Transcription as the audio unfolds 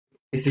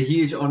It's a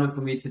huge honor for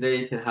me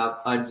today to have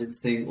Arjun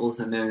Singh,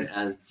 also known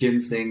as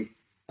GymSingh,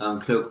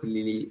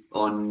 colloquially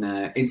on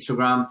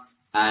Instagram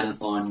and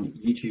on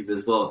YouTube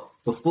as well.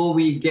 Before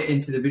we get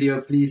into the video,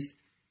 please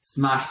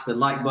smash the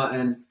like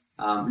button,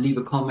 leave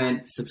a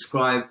comment,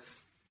 subscribe.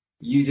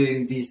 You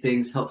doing these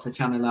things helps the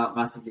channel out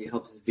massively,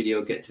 helps the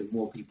video get to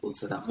more people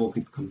so that more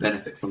people can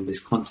benefit from this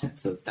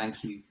content. So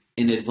thank you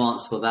in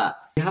advance for that.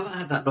 You haven't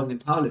had that long in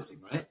powerlifting,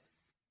 right?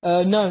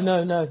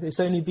 No. It's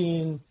only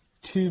been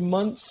 2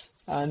 months,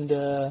 and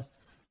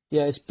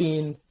yeah, it's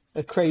been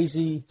a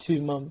crazy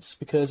 2 months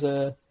because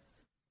the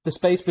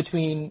space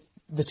between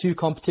the two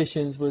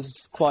competitions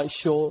was quite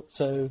short,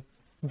 so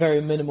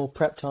very minimal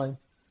prep time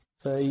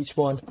for each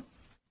one.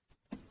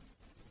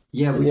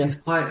 Yeah, which is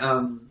quite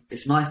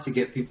it's nice to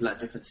get people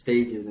at different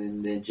stages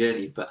in their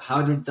journey. But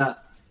how did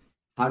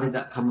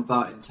that come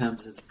about in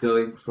terms of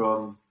going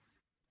from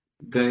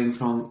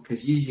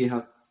because usually you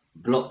have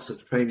blocks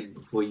of training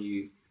before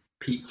you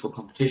peak for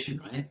competition,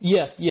 right?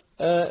 Yeah.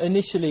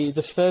 Initially,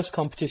 the first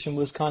competition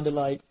was kind of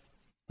like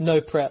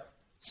no prep.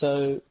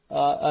 So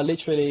I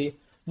literally,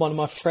 one of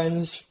my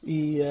friends,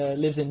 he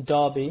lives in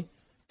Derby,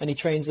 and he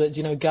trains at, do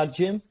you know GAD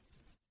Gym?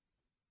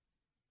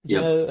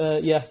 Yeah.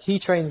 Yeah, he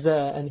trains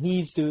there, and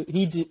he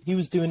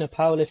was doing a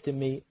powerlifting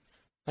meet,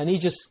 and he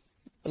just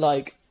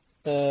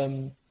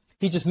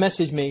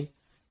messaged me,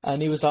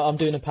 and he was like, I'm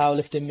doing a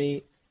powerlifting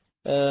meet.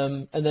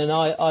 And then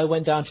I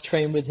went down to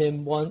train with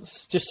him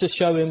once just to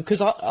show him,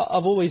 because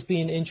I've always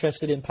been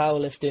interested in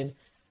powerlifting,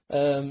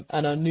 and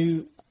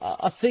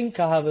I think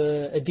I have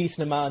a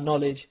decent amount of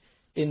knowledge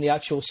in the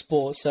actual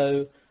sport.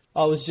 So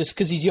I was just,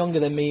 because he's younger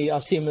than me, I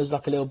see him as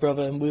like a little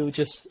brother, and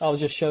I was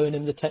just showing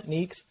him the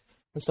techniques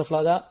and stuff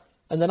like that.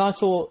 And then I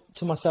thought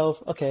to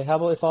myself, okay, how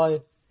about if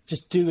I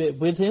just do it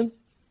with him,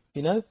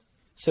 you know?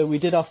 So we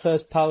did our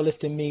first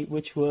powerlifting meet,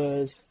 which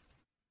was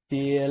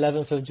the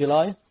 11th of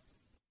July.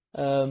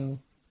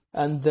 And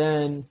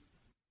then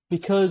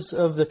because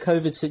of the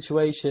COVID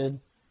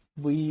situation,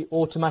 we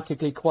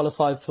automatically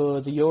qualified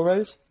for the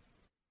Euros,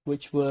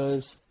 which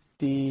was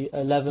the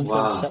 11th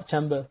of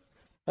September.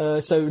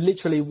 So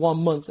literally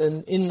 1 month.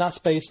 And in that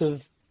space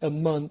of a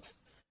month,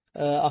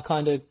 I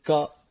kind of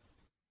got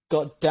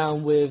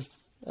down with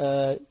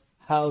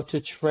how to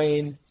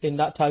train in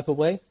that type of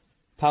way,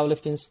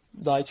 powerlifting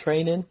like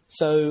training.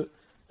 So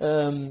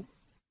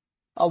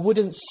I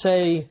wouldn't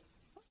say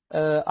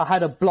I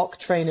had a block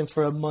training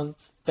for a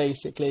month,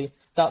 basically.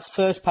 That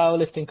first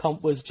powerlifting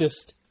comp was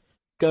just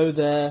go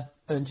there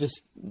and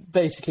just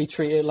basically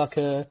treat it like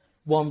a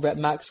 1 rep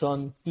max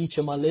on each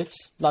of my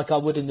lifts, like I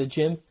would in the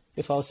gym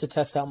if I was to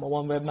test out my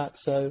 1 rep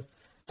max. So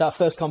that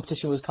first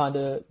competition was kind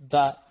of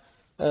that.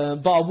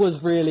 But I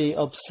was really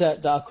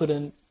upset that I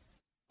couldn't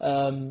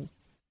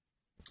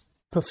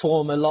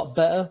perform a lot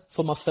better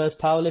for my first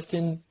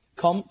powerlifting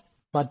comp.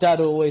 My dad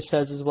always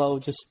says as well,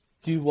 just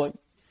do what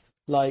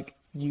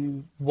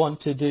you want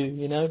to do,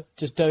 you know,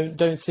 just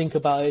don't think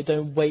about it,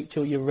 don't wait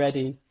till you're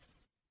ready,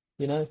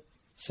 you know,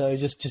 so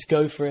just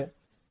go for it.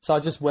 So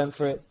I just went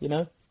for it, you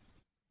know.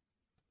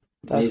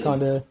 That's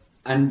kind of.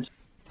 And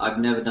I've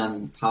never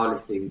done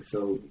powerlifting,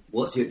 so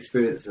what's your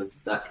experience of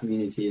that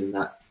community and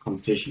that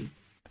competition?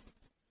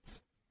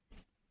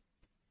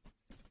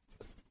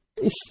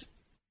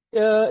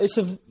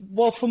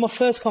 For my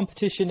first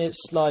competition,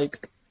 it's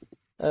like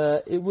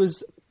it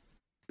was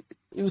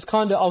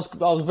kind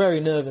of, I was very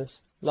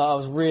nervous. Like, I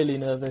was really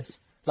nervous.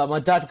 Like, my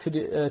dad could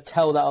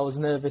tell that I was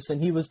nervous,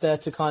 and he was there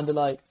to kind of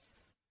like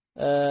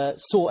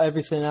sort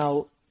everything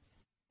out.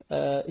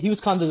 He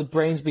was kind of the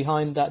brains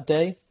behind that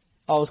day.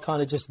 I was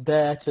kind of just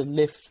there to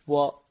lift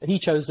what he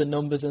chose, the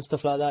numbers and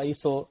stuff like that. He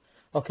thought,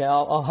 okay,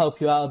 I'll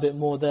help you out a bit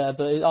more there.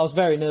 But I was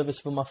very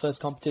nervous for my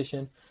first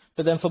competition.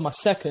 But then for my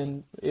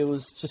second, it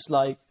was just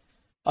like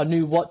I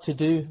knew what to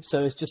do.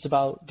 So it's just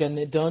about getting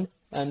it done.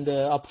 And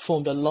I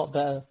performed a lot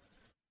better.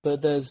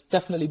 But there's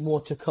definitely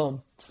more to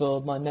come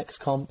for my next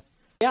comp.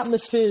 The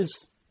atmosphere's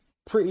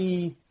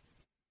pretty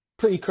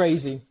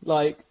crazy.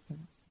 Like,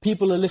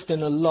 people are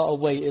lifting a lot of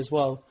weight as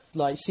well.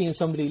 Like, seeing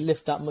somebody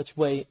lift that much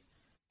weight,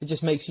 it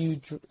just makes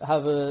you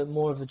have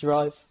more of a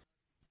drive.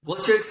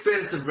 What's your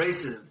experience of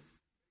racism?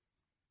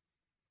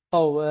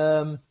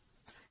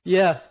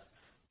 Yeah.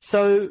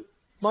 So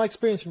my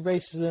experience with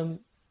racism,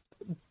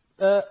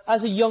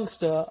 as a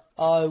youngster,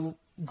 I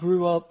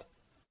grew up.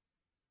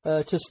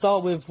 To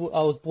start with,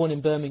 I was born in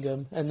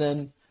Birmingham, and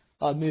then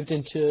I moved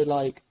into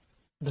like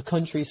the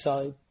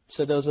countryside.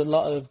 So there was a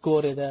lot of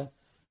Gorda there,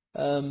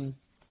 and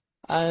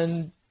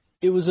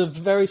it was a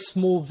very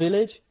small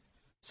village.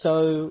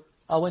 So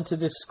I went to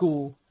this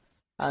school,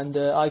 and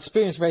I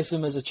experienced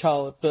racism as a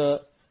child.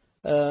 But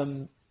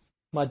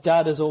my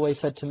dad has always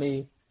said to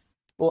me,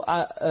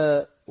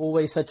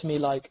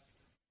 like,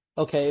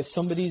 okay, if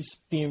somebody's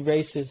being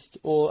racist,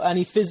 and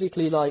he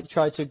physically like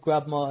tried to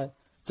grab my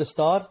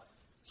dastard.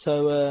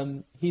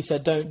 So he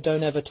said,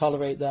 don't ever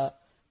tolerate that.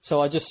 So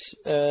I just,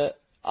 I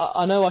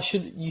know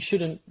you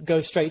shouldn't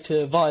go straight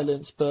to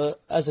violence, but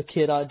as a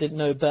kid I didn't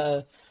know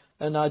better,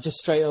 and I just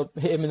straight up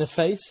hit him in the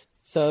face.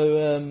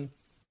 So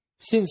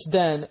since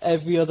then,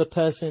 every other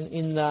person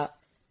in that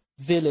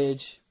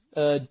village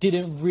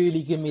didn't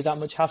really give me that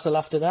much hassle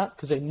after that,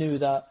 because they knew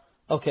that,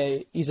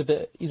 okay, he's a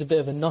bit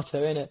of a nutter,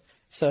 innit?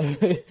 So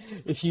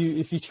if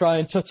you try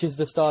and touch his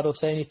start or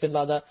say anything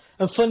like that.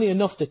 And funny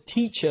enough, the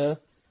teacher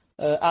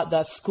at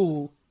that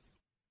school,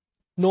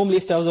 normally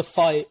if there was a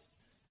fight,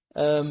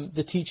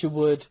 the teacher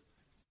would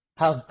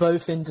have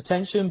both in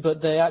detention,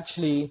 but they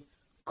actually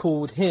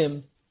called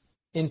him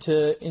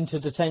into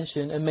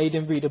detention and made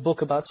him read a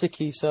book about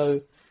Sikhi. So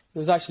it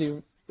was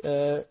actually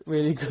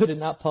really good in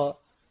that part.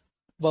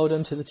 Well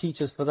done to the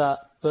teachers for that.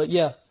 But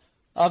yeah,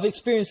 I've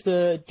experienced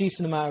a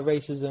decent amount of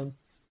racism.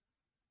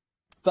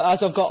 But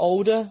as I've got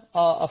older,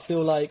 I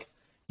feel like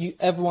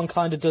everyone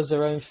kind of does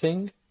their own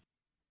thing.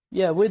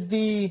 Yeah, with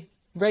the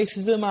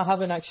racism, I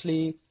haven't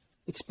actually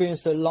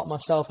experienced it a lot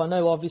myself. I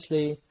know,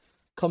 obviously,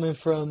 coming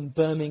from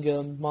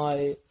Birmingham,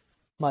 my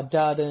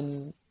dad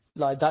and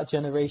like that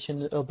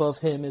generation above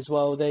him as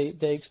well, they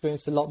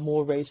experienced a lot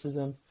more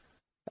racism.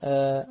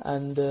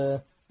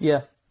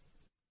 Yeah,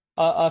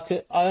 I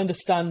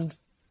understand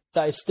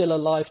that it's still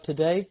alive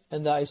today,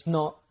 and that it's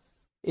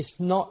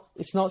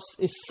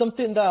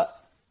something that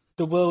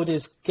the world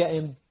is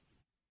getting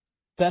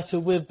better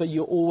with, but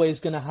you're always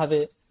going to have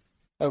it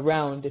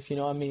around, if you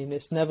know what I mean.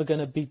 It's never going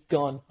to be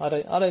gone. I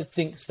don't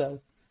think so,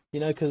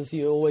 because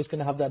you're always going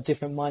to have that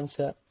different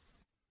mindset.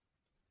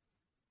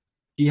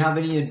 Do you have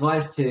any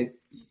advice to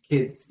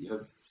kids,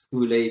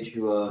 school age,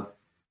 who are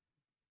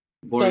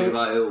worried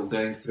about it or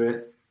going through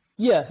it?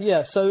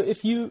 Yeah. So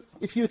if you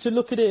were to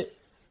look at it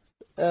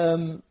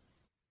from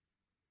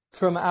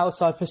an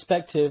outside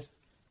perspective,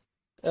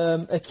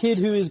 a kid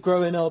who is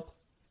growing up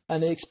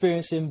and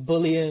experiencing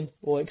bullying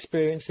or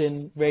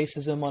experiencing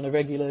racism on a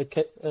regular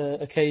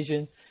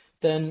occasion,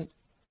 then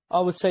I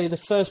would say the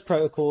first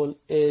protocol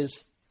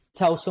is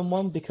tell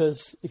someone,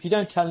 because if you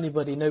don't tell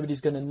anybody,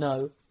 nobody's going to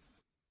know.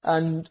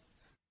 And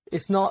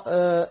it's not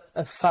a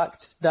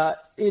fact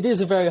that it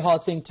is a very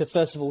hard thing to,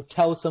 first of all,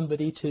 tell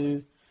somebody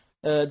to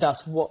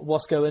that's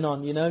what's going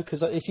on,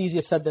 because it's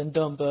easier said than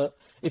done. But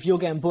if you're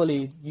getting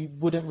bullied, you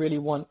wouldn't really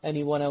want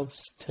anyone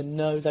else to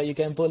know that you're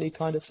getting bullied,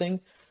 kind of thing.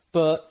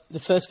 But the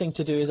first thing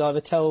to do is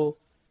either tell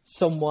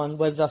someone,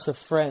 whether that's a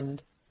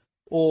friend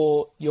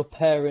or your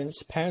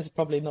parents. Parents are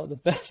probably not the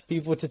best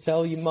people to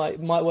tell. You might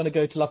want to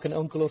go to like an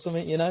uncle or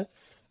something,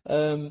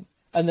 And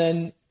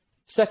then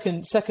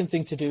second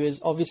thing to do is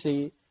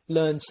obviously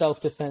learn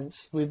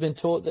self-defense. We've been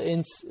taught that,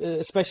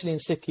 especially in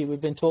Sikhi, we've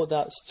been taught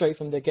that straight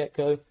from the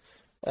get-go.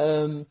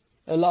 A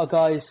lot of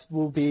guys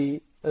will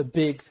be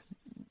big,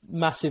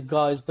 massive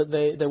guys, but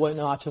they won't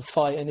know how to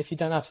fight. And if you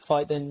don't know how to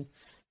fight, then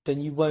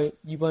you won't.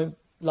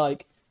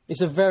 Like,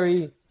 it's a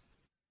very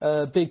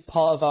big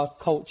part of our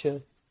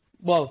culture,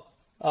 our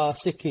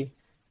Sikhi,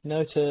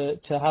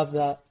 to have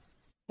that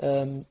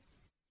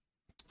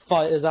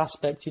fighters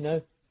aspect,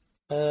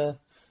 So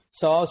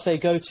I'll say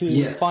go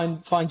to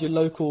find your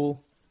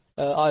local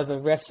either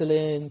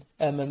wrestling,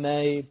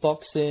 MMA,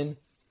 boxing,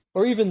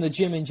 or even the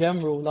gym in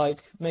general.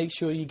 Like, make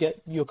sure you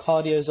get your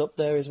cardios up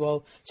there as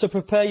well. So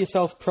prepare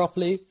yourself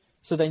properly,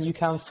 so then you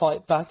can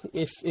fight back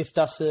if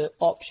that's an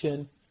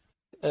option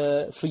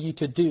for you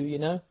to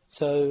do,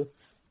 So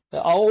I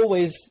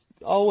always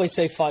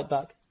say fight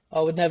back. I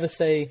would never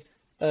say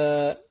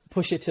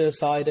push it to the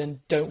side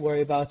and don't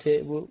worry about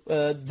it.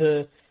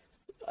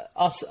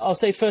 I'll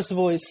say, first of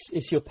all,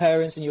 it's your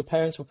parents, and your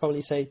parents will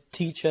probably say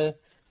teacher,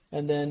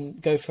 and then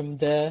go from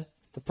there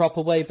the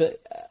proper way.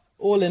 But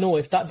all in all,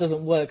 if that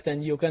doesn't work,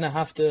 then you're going to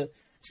have to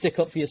stick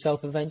up for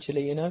yourself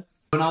eventually, When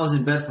I was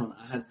in Bedford,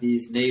 I had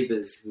these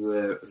neighbours who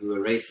were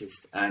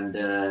racist,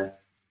 and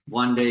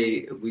one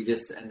day we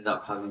just ended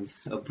up having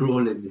a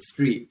brawl in the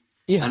street.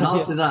 Yeah, and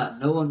after that,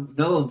 no one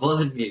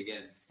bothered me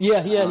again.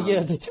 Yeah,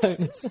 they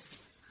don't.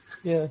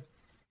 Yeah.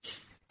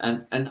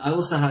 And I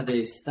also had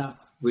a staff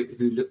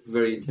who looked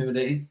very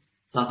intimidating.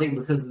 So I think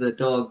because of the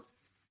dog,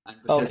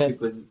 and because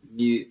people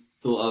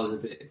thought I was a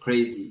bit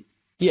crazy,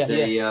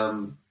 they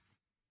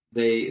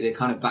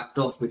kind of backed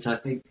off, which I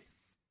think,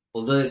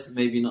 although it's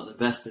maybe not the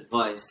best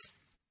advice,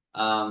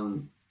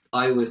 I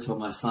always told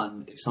my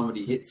son, if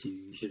somebody hits you,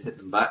 you should hit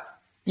them back.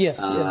 Yeah.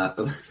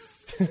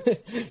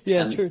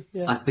 True.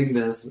 Yeah. I think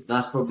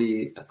that's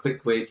probably a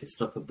quick way to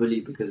stop a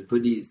bully, because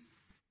bullies,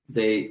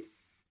 they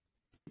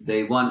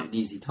want an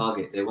easy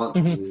target. They want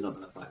someone who's not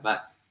going to fight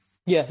back.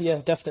 Yeah,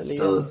 definitely.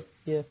 So,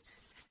 yeah.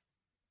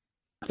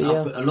 A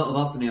lot of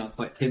Upney are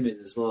quite timid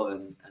as well,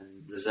 and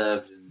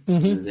reserved,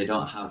 and they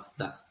don't have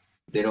that.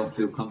 They don't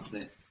feel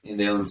confident in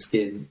their own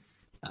skin.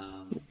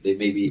 They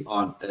maybe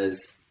aren't as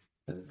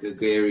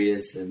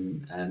gregarious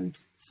and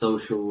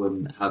social,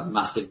 and have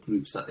massive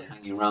groups that they're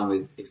hanging around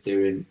with if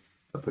they're in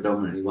a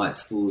predominantly white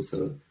school.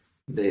 So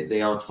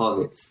they are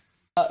targets.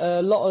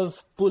 A lot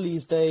of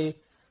bullies, they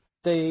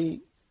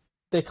bully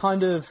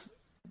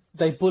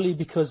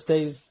because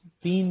they've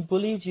been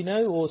bullied,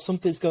 or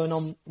something's going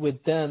on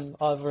with them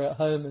either at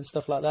home and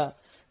stuff like that.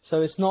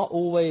 So it's not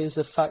always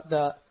the fact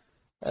that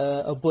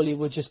a bully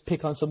would just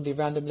pick on somebody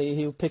randomly.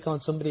 He'll pick on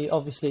somebody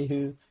obviously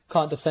who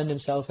can't defend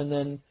himself, and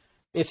then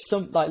if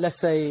let's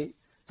say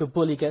the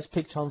bully gets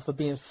picked on for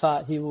being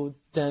fat, he will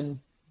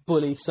then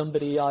bully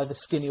somebody either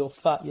skinny or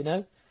fat, you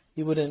know?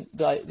 You wouldn't,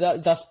 like,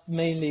 that's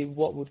mainly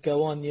what would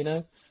go on, you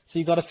know? So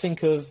you got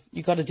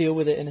to deal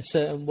with it in a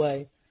certain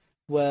way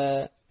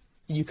where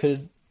you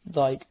could,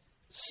 like,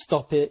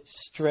 stop it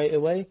straight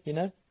away, you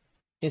know?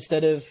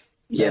 Instead of,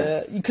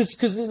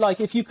 because like,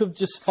 if you could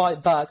just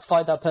fight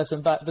that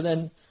person back, but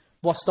then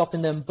what's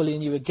stopping them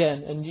bullying you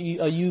again? And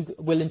are you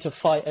willing to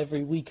fight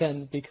every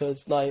weekend?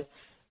 Because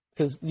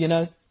you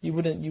know, you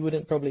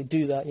wouldn't probably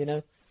do that, you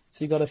know?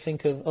 So you got to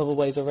think of other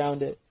ways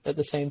around it at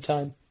the same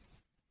time.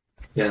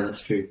 Yeah,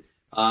 that's true.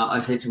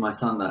 I say to my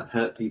son that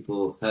hurt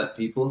people hurt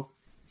people.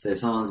 So if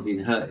someone's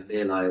been hurt in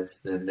their lives,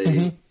 then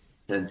they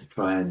tend to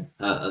try and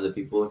hurt other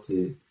people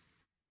to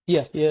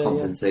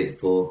compensate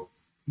for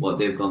what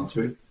they've gone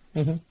through.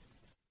 Mm-hmm.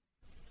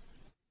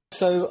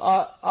 So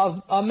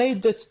I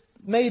made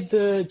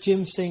the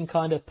GymSingh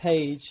kind of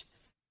page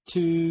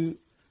to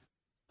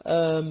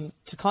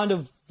kind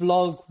of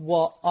vlog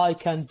what I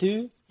can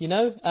do, you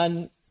know,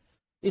 and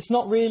it's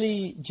not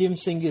really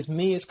GymSingh is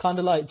me. It's kind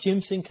of like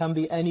GymSingh can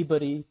be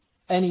anybody,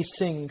 any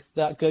Singh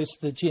that goes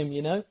to the gym,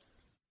 you know.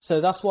 So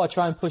that's what I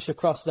try and push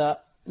across,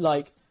 that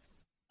like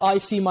I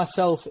see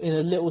myself in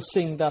a little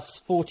Singh that's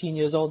 14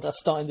 years old that's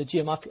starting the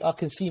gym. I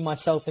can see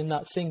myself in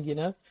that Singh, you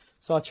know.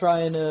 So I try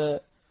and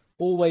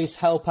always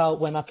help out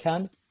when I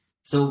can.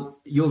 So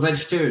you're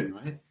vegetarian,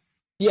 right?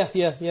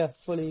 Yeah,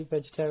 fully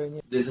vegetarian.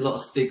 Yeah. There's a lot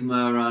of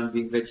stigma around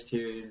being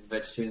vegetarian.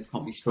 Vegetarians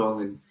can't be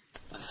strong, and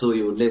I saw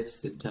your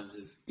list in terms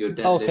of your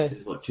deadlift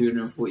is what,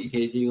 240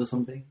 kg or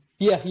something?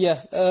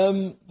 Yeah.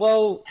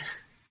 Well,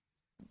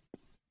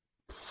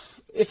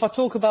 if I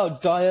talk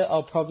about diet,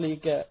 I'll probably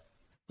get,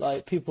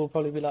 like, people will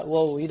probably be like,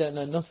 "Whoa, you don't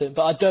know nothing."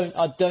 But I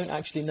don't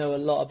actually know a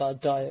lot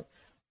about diet.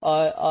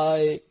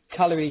 I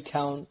calorie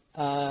count,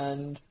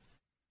 and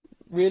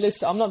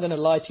realistic, I'm not going to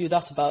lie to you,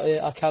 that's about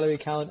it. I calorie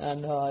count,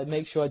 and I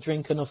make sure I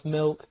drink enough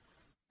milk,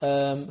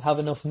 have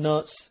enough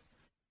nuts,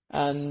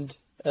 and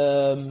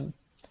have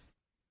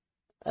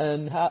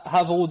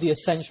all the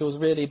essentials,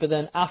 really. But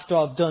then after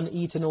I've done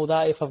eating all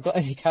that, if I've got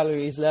any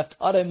calories left,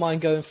 I don't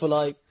mind going for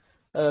like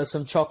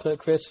some chocolate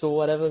crisps or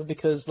whatever,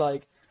 because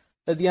like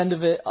at the end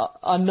of it,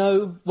 I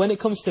know when it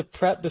comes to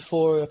prep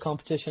before a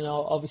competition,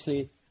 I'll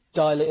obviously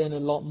dial it in a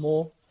lot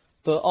more.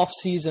 But off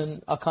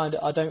season, I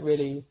don't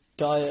really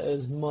diet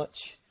as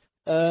much.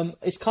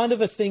 It's kind of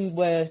a thing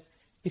where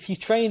if you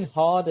train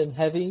hard and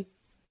heavy,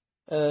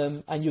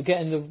 and you're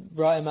getting the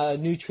right amount of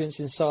nutrients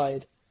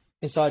inside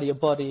of your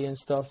body and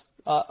stuff,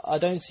 I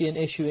don't see an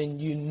issue in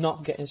you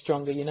not getting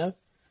stronger, you know,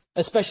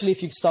 especially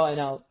if you're starting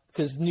out,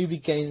 because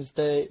newbie gains,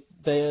 they're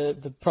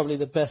probably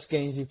the best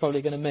gains you're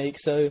probably going to make.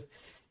 So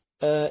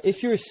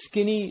if you're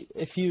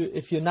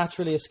if you're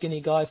naturally a skinny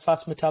guy,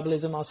 fast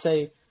metabolism, I'll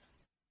say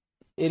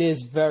it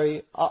is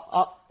very,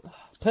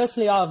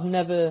 personally, I've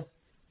never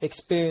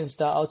experienced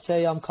that. I would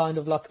say I'm kind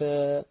of like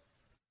a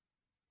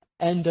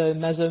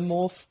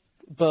endomesomorph,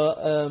 but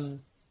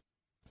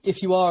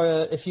if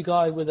you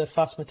guy with a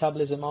fast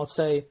metabolism, I would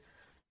say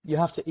you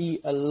have to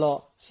eat a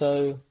lot.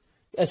 So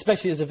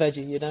especially as a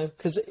veggie, you know,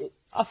 because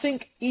I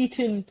think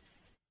eating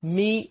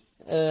meat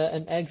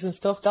and eggs and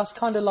stuff, that's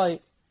kind of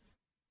like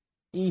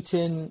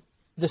eating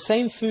the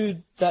same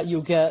food that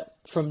you'll get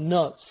from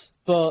nuts,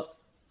 but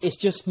it's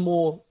just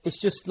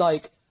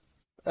like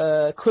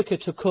quicker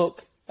to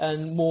cook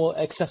and more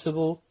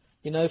accessible,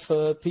 you know,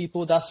 for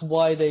people. That's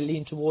why they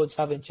lean towards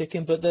having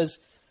chicken. But there's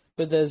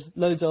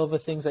loads of other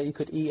things that you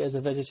could eat as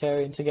a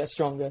vegetarian to get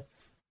stronger.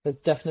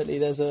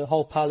 There's a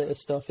whole palette of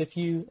stuff.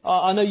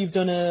 I know you've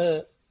done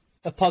a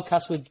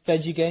podcast with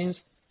Veggie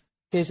Gains.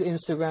 His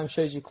Instagram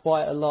shows you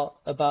quite a lot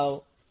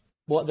about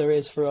what there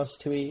is for us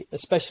to eat,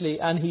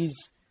 especially, and he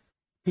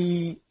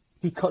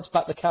cuts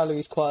back the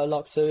calories quite a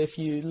lot. So if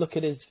you look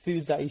at his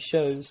foods that he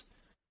shows,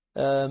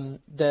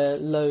 they're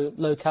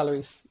low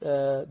calorie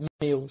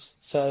meals.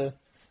 So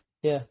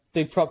yeah,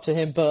 big prop to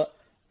him. But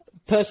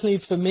personally,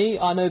 for me,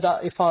 I know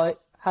that if I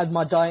had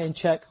my diet in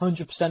check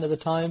 100% of the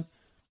time,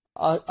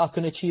 I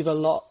can achieve a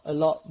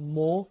lot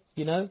more,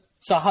 you know.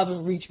 So I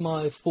haven't reached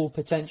my full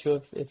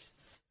potential,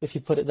 if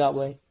you put it that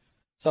way.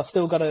 So I've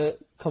still got to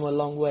come a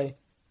long way,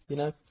 you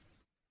know.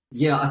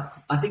 Yeah,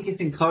 I think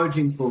it's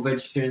encouraging for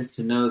vegetarians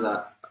to know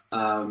that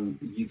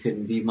you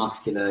can be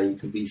muscular, you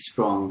can be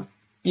strong,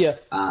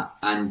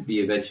 and be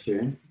a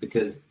vegetarian,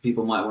 because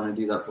people might want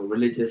to do that for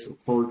religious or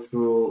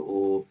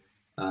cultural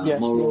or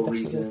moral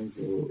reasons,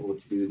 or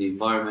to do with the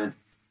environment.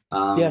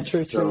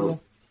 True.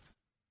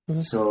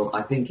 Mm-hmm. So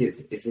I think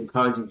it's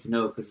encouraging to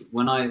know, because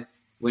when I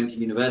went to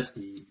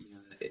university, you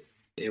know,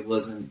 it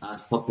wasn't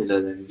as popular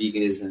than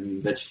veganism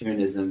and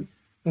vegetarianism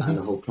and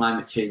the whole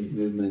climate change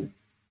movement.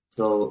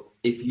 So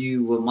if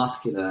you were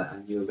muscular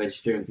and you were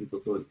vegetarian, people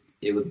thought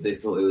it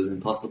was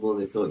impossible.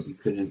 They thought you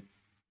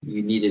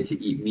needed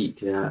to eat meat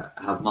to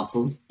have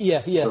muscles. I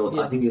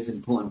think it's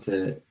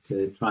important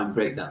to try and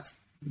break that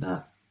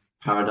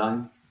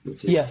paradigm,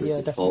 which is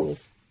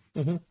false.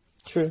 Mm-hmm.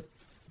 True.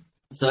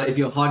 So if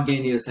you're a hard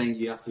gainer, you're saying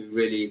you have to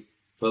really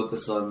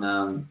focus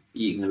on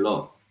eating a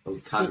lot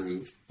of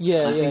calories.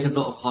 I think a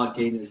lot of hard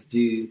gainers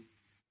do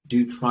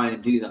do try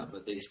and do that,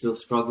 but they still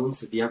struggle.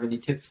 So do you have any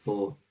tips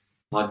for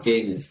hard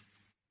gainers?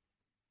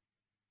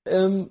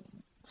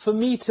 For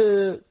me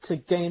to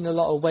gain a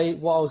lot of weight,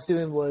 what I was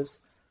doing was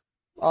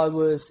I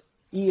was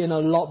eating a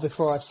lot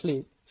before I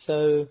sleep.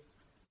 So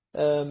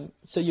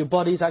your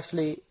body's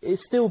actually,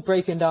 it's still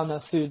breaking down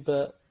that food,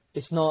 but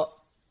it's not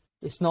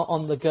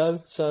on the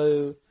go.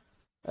 So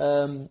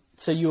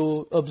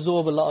you'll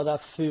absorb a lot of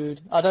that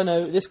food. I don't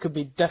know, this could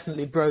be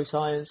definitely bro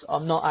science.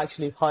 I'm not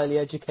actually highly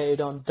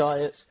educated on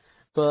diets,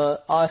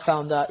 but I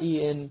found that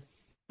eating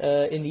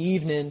in the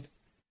evening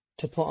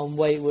to put on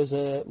weight was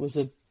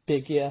a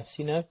big yes,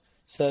 you know.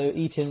 So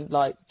eating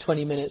like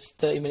 20 minutes,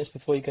 30 minutes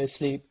before you go to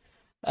sleep,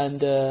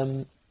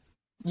 and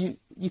you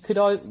could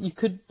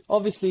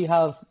obviously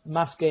have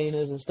mass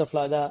gainers and stuff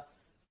like that,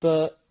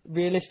 but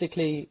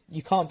realistically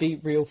you can't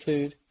beat real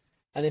food.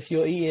 And if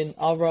you're eating,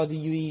 I'd rather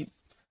you eat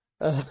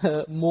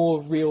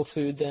more real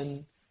food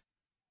than,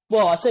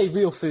 well, I say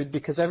real food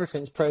because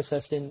everything's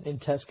processed in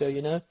Tesco,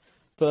 you know.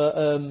 But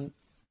I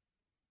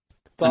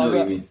know what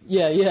you mean.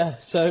 yeah.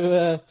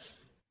 So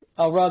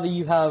I'd rather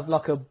you have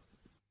like a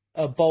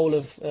bowl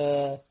of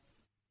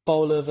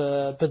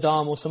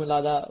badam or something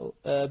like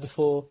that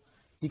before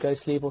you go to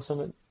sleep or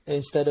something,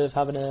 instead of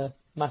having a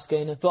mass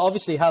gainer. But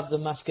obviously have the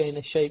mass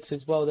gainer shakes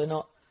as well. They're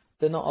not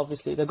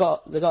obviously, they've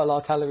got a lot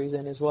of calories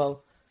in as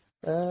well.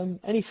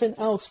 Anything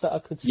else that I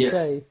could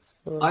say?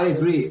 I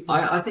agree.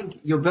 I think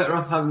you're better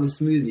off having a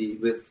smoothie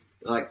with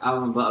like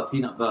almond butter,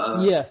 peanut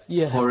butter,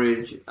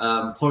 porridge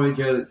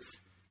oats,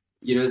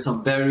 you know,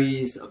 some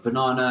berries, a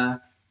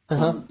banana,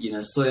 some, you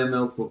know, soya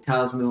milk or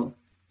cow's milk.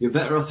 You're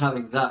better off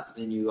having that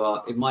than you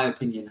are, in my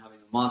opinion, having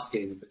a mass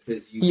gainer,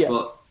 because you've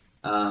got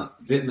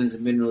vitamins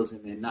and minerals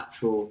in their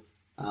natural,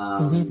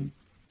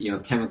 you know,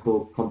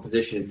 chemical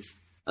compositions,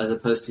 as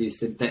opposed to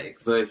synthetic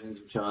versions,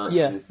 which are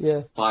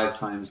 5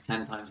 times,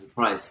 10 times the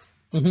price.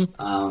 And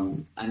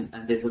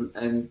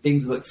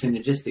things work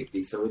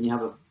synergistically. So when you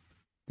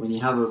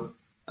have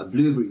a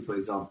blueberry, for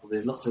example,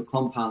 there's lots of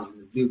compounds in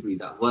the blueberry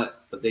that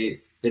work, but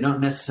they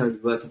don't necessarily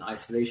work in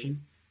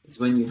isolation. It's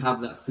when you have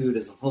that food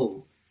as a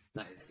whole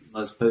that it's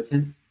most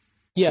potent.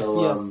 I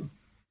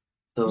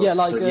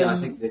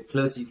think the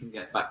closer you can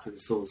get back to the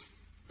source.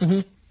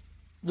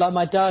 Like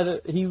my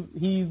dad,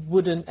 he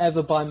wouldn't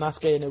ever buy mass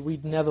gainer.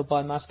 We'd never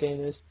buy mass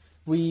gainers.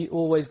 We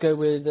always go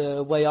with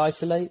whey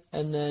isolate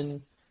and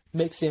then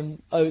mix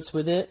in oats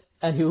with it.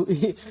 And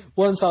he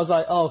once I was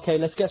like, oh, okay,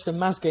 let's get some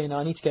mass gainer.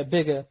 I need to get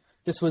bigger.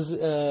 This was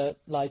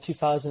like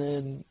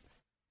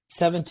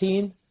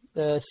 2017,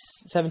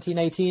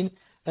 18.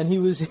 And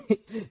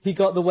he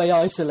got the whey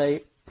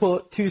isolate,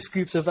 put 2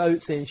 scoops of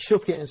oats in,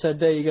 shook it and said,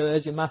 there you go,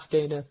 there's your mass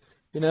gainer.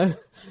 You know,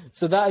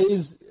 so that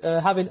is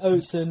having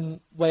oats and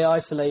whey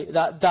isolate.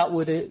 That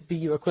would be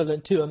your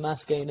equivalent to a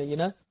mass gainer. You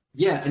know.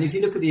 Yeah, and if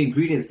you look at the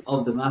ingredients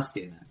of the mass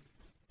gainer,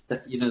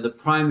 that, you know, the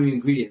primary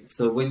ingredients.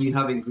 So when you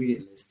have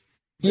ingredient list,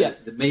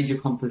 the major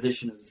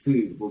composition of the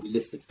food will be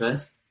listed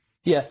first.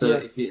 So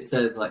if it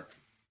says like,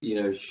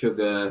 you know,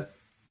 sugar,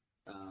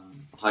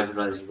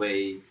 hydrolyzed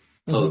whey,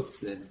 oats,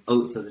 then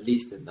oats are the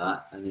least in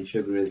that, and then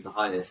sugar is the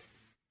highest.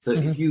 So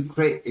if you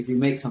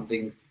make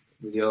something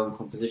with your own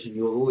composition,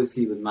 you'll always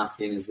see with mass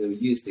gainers they'll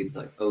use things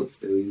like oats,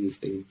 they'll use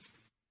things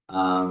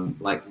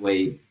like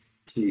whey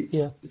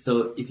too.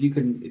 So if you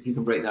can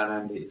break that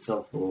down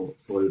yourself for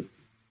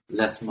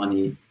less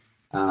money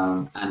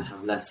and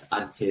have less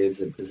additives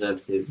and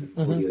preservatives and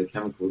all the other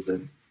chemicals,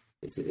 then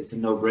it's a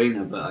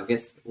no-brainer. But I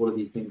guess all of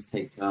these things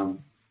take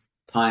time,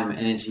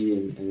 energy,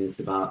 and it's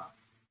about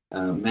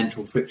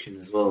mental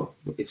friction as well.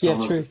 If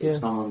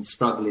someone's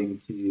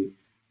struggling to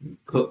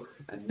cook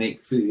and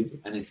make food,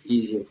 and it's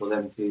easier for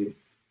them to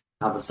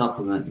have a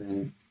supplement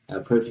than a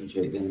protein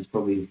shake, then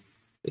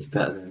it's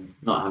better than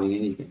not having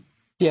anything.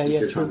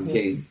 If you're trying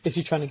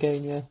to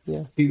gain,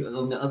 People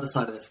on the other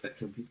side of the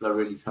spectrum, people are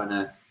really trying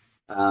to.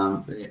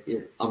 I'm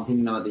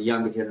thinking about the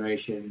younger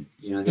generation.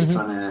 You know, they're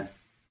trying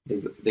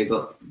to. They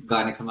got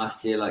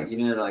gynecomastia, like, you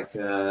know, like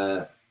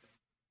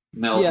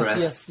male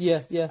breasts.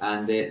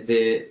 And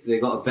they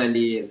got a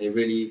belly, and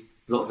a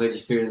lot of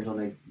vegetarians want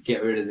to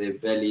get rid of their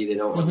belly. They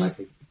don't want like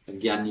a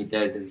gyanni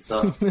dead and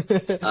stuff.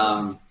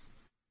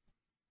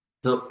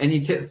 So any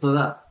tips for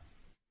that?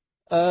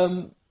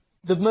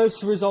 The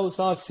most results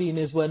I've seen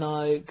is when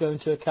I go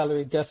into a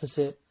calorie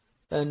deficit,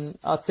 and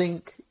I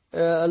think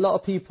a lot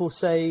of people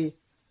say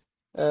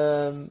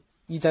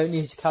you don't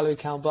need to calorie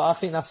count, but I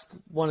think that's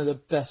one of the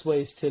best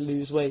ways to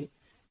lose weight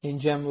in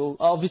general.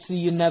 Obviously,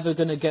 you're never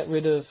going to get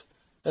rid of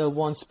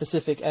one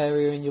specific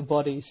area in your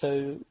body,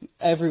 so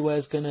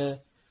everywhere's going to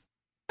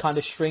kind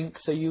of shrink.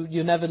 So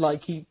you never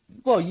like you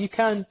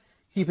can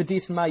keep a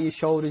decent amount of your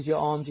shoulders, your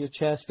arms, your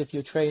chest if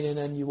you're training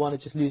and you want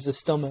to just lose the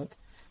stomach,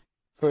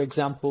 for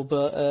example,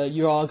 but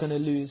you are going to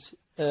lose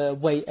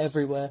weight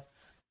everywhere.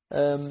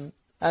 And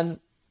man,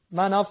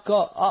 I've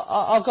got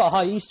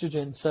high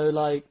estrogen, so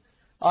like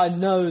I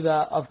know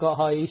that I've got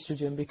high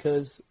estrogen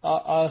because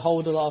I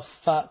hold a lot of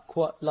fat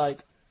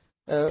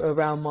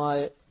around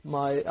my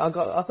I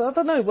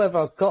don't know whether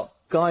I've got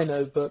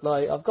gyno, but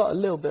like I've got a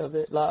little bit of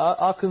it. Like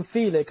I can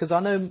feel it because I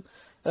know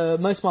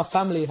most of my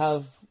family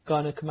have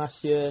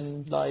gynecomastia,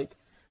 and like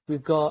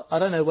we've got, I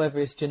don't know whether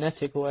it's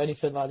genetic or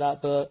anything like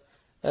that, but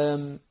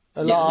a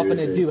lot of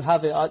women do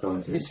have it.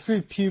 It's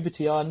through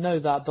puberty, I know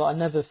that, but I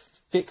never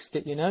fixed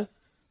it, you know?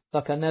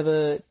 Like I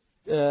never,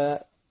 I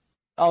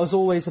was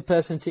always a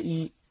person to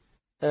eat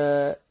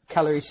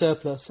calorie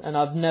surplus, and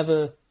I've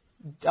never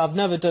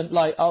done,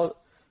 like,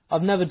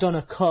 I've never done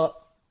a cut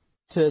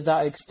to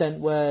that extent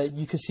where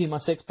you can see my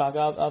six pack.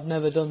 I've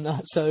never done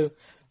that. So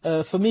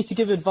for me to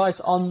give advice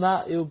on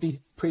that, it would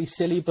be pretty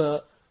silly,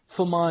 but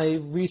for my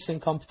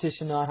recent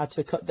competition, I had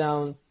to cut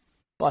down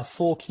by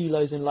 4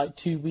 kilos in like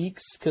 2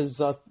 weeks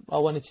because I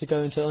wanted to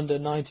go into under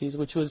 90s,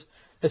 which was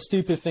a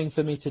stupid thing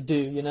for me to do,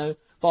 you know.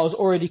 But I was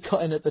already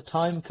cutting at the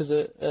time because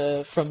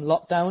from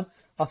lockdown.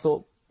 I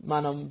thought,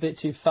 man, I'm a bit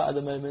too fat at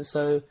the moment.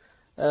 So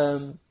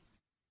I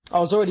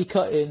was already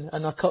cutting,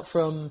 and I cut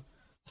from,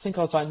 I think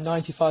I was like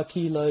 95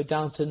 kilo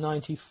down to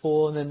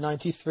 94 and then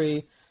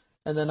 93.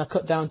 And then I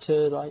cut down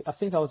to like, I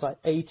think I was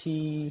like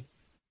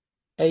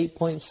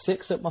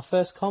 88.6 at my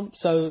first comp.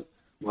 So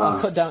wow.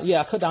 I cut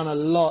down a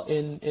lot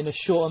in a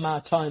short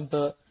amount of time,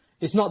 but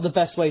it's not the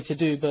best way to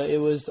do, but I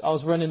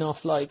was running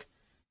off like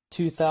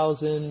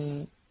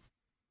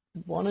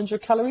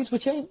 2,100 calories,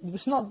 which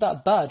it's not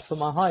that bad for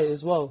my height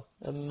as well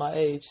and my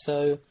age.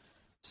 So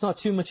it's not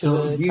too much of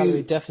a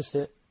calorie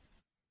deficit.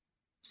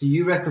 So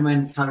you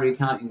recommend calorie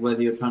counting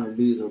whether you're trying to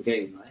lose or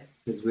gain, right?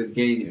 Because with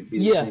gain, it would be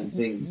the same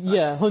thing.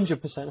 Yeah,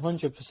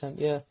 100%,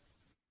 yeah.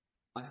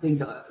 I think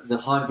the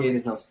hard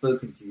gainers I've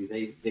spoken to,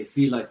 they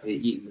feel like they're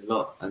eating a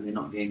lot and they're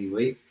not gaining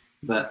weight,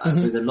 but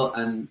with a lot,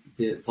 and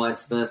the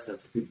vice versa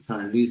for people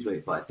trying to lose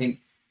weight. But I think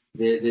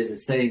there's a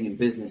saying in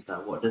business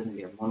that what doesn't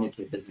get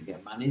monitored doesn't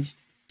get managed.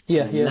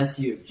 Yeah, unless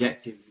you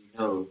objectively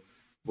know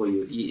what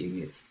you're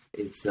eating,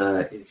 it's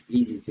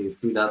easy to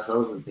fool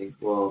ourselves and think,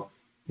 well,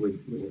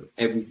 with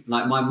every,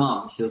 like my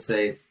mom, she'll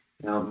say,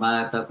 you know,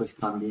 "Maata kuch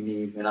khandi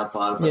nahi, mera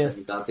baal pata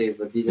nahi kate,"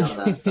 but these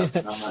are that stuff.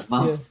 And I'm like,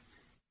 Mom,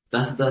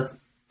 that's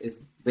it's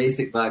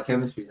basic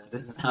biochemistry. That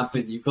doesn't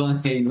happen. You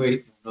can't gain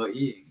weight from not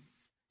eating.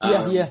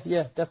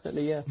 Yeah,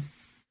 definitely, yeah.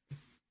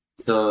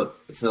 So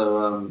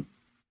it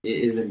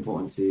is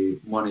important to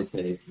monitor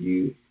if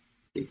you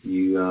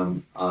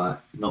are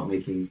not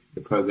making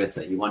the progress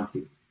that you want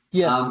to.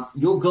 Yeah.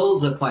 Your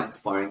goals are quite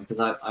inspiring because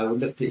I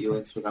looked at your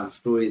Instagram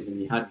stories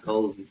and you had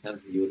goals in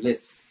terms of your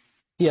lifts.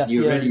 Yeah.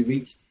 You already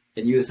reached,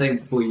 and you were saying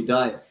before you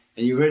died,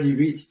 and you already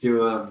reached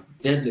your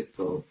deadlift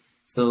goal.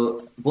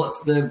 So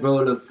what's the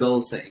role of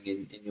goal setting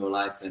in your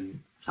life,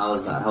 and how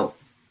does that help?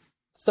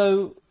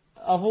 So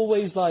I've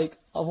always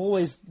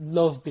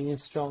loved being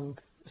strong,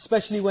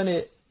 especially when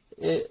it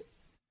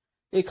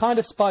kind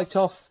of spiked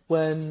off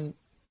when,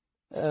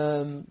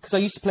 because I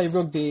used to play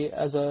rugby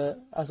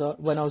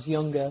when I was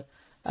younger,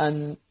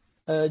 and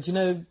do you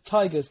know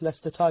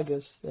Leicester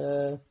Tigers?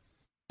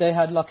 They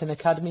had like an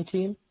academy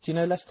team. Do you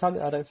know Leicester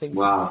Tigers? I don't think.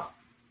 Wow.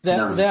 They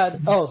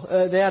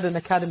had an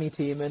academy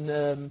team,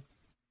 and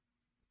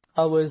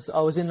I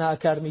was in that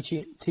academy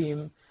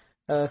team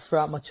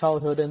throughout my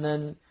childhood, and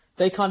then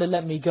they kind of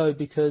let me go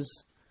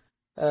because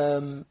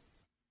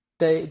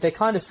they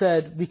kind of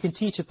said, we can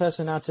teach a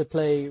person how to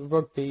play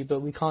rugby, but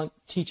we can't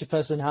teach a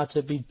person how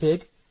to be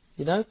big,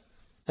 you know,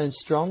 and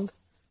strong.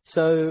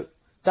 So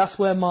that's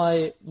where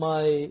my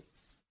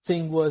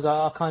thing was.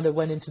 I kind of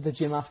went into the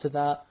gym after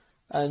that,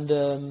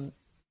 and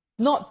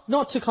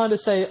not to kind of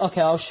say,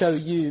 okay, I'll show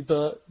you,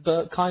 but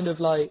kind of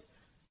like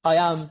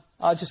I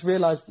just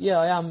realized,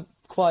 I am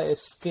quite a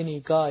skinny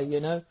guy, you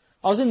know.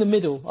 I was in the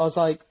middle. I was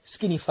like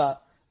skinny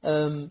fat.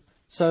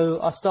 So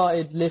I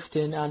started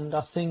lifting, and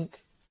I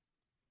think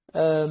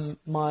my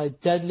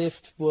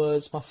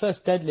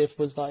first deadlift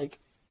was like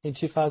in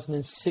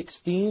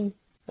 2016.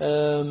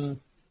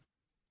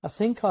 I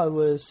think I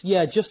was,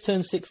 just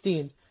turned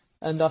 16,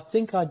 and I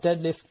think I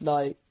deadlift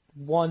like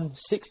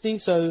 160.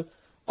 So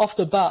off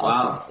the bat,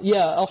 wow.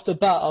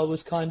 I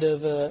was kind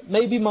of,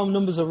 maybe my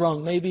numbers are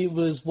wrong. Maybe it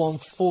was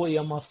 140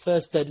 on my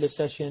first deadlift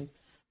session.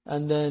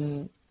 And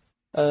then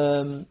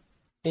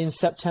in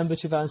September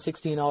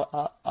 2016,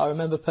 I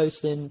remember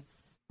posting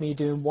me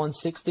doing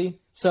 160.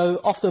 So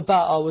off the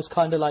bat, I was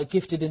kind of like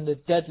gifted in the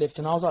deadlift,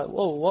 and I was like,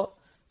 whoa, what?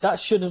 That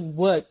shouldn't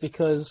work,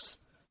 because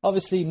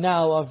obviously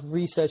now I've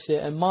researched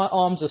it, and my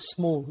arms are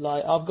small.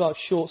 Like, I've got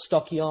short,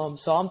 stocky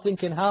arms. So I'm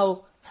thinking,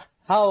 how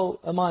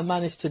am I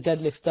managed to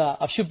deadlift that?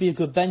 I should be a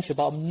good bencher,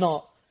 but I'm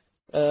not.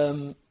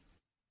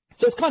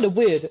 So it's kind of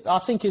weird. I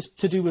think it's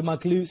to do with my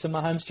glutes and my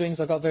hamstrings.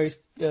 I got very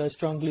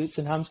strong glutes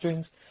and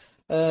hamstrings.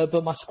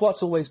 But my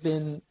squat's always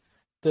been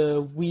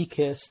the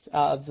weakest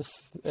out of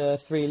the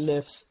 3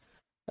 lifts.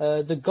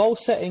 The goal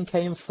setting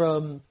came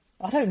from,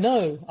 I don't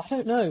know,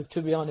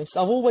 to be honest.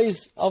 I've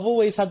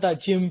always had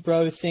that gym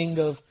bro thing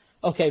of,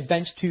 okay,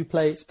 bench 2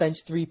 plates, bench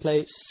 3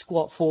 plates,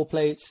 squat 4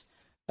 plates,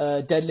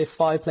 deadlift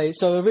 5 plates.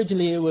 So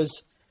originally it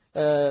was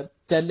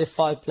deadlift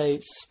 5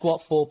 plates,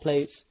 squat 4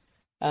 plates,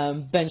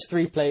 bench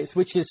 3 plates,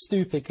 which is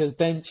stupid because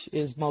bench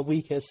is my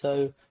weakest.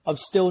 So I'm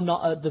still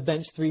not at the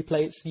bench 3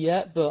 plates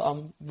yet, but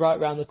I'm right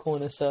around the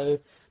corner. So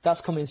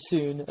that's coming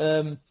soon.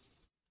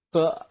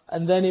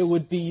 and then it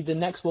would be, the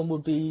next one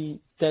would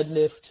be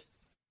deadlift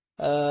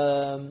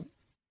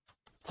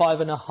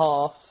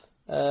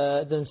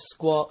 5.5, then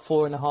squat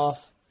 4.5,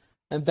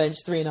 and bench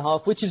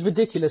 3.5, which is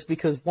ridiculous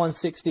because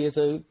 160 is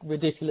a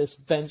ridiculous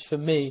bench for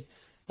me,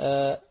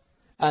 and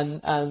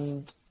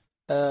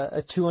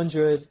a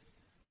 200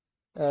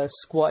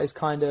 squat is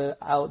kind of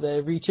out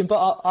there reaching,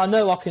 but I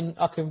know I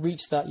can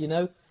reach that, you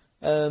know.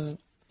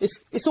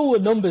 It's all a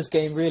numbers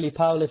game really,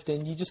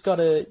 powerlifting. You just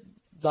gotta,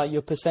 like,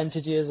 your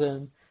percentages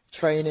and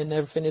training and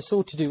everything, it's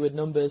all to do with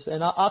numbers,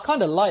 and I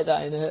kind of like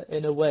that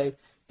in a way,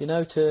 you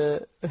know,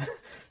 to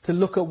to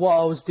look at what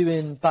I was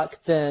doing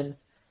back then,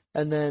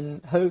 and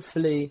then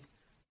hopefully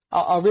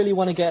I really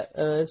want to get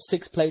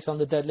 6 plates on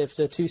the deadlift,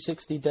 a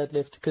 260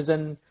 deadlift, because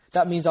then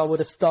that means I would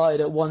have started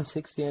at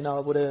 160 and I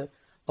would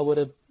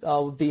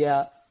be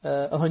at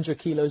 100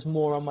 kilos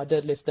more on my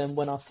deadlift than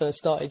when I first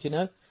started, you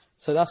know.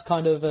 So that's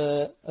kind of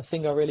a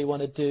thing I really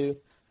want to do,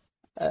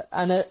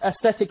 and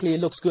aesthetically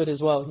it looks good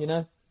as well, you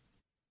know.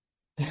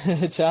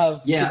 To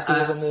have 6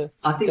 wheels on the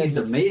I think deadlift. It's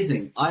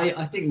amazing.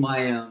 I think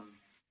my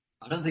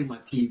I don't think my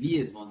PV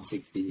is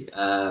 160,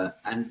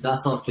 and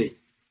that's after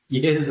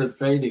years of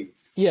training.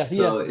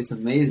 So it's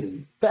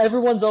amazing. But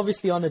everyone's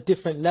obviously on a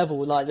different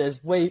level. Like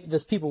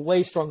there's people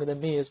way stronger than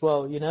me as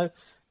well, you know.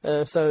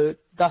 So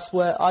that's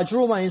where I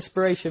draw my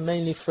inspiration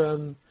mainly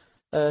from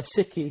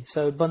Sikhi,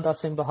 so Banda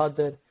Singh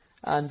Bahadur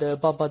and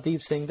Baba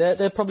Deep Singh.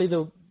 They're probably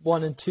the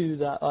 1 and 2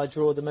 that I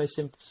draw the most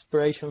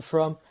inspiration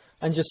from,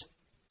 and just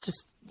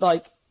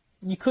like,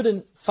 you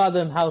couldn't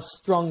fathom how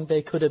strong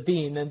they could have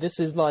been, and this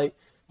is like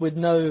with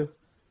no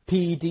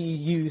PED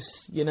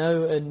use, you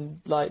know, and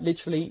like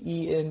literally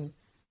eating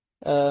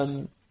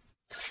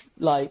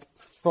like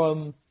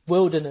from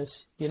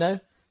wilderness, you know.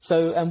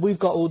 So, and we've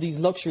got all these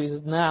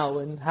luxuries now,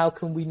 and how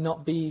can we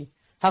not be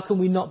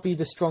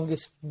the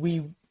strongest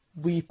we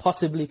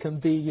possibly can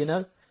be, you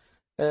know?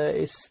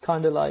 It's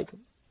kind of like,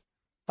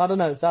 I don't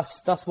know,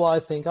 that's what I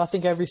think. I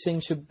think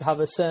everything should have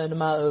a certain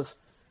amount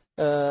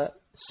of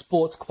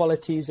sports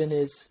qualities in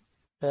his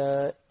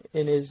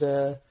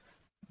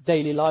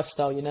daily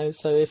lifestyle, you know.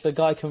 So if a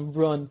guy can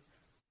run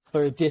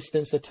for a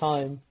distance of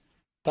time,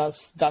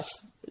 that's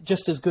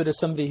just as good as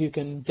somebody who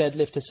can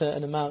deadlift a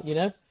certain amount, you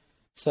know.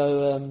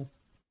 So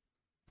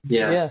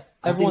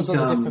everyone's on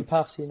a different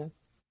paths, you know.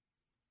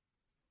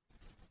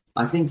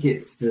 I think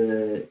it's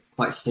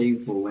quite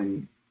shameful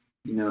when,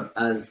 you know,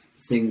 as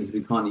singers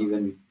we can't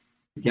even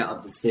get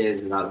up the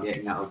stairs without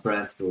getting out of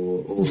breath,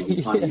 or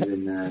we can't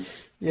even,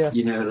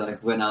 you know,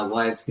 like when our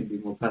wives can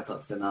do more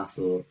press-ups than us,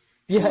 I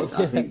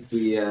think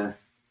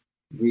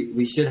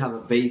we should have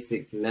a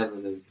basic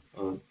level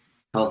of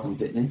health and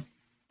fitness.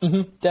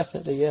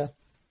 Definitely, yeah.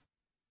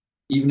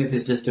 Even if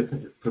it's just to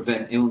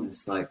prevent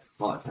illness like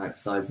heart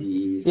attacks,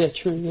 diabetes,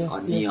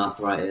 knee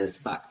arthritis,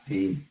 back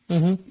pain.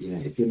 You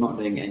know, if you're not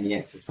doing any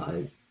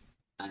exercise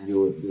and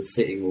you're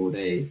sitting all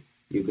day,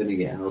 you're going to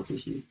get health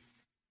issues.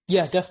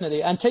 Yeah,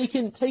 definitely. And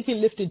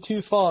taking lifting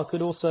too far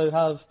could also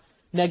have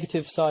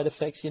negative side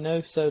effects, you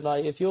know. So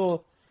like if you're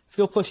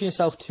pushing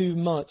yourself too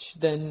much,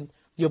 then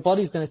your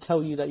body's going to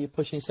tell you that you're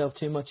pushing yourself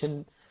too much,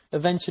 and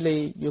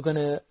eventually you're going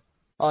to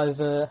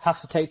either have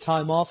to take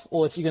time off,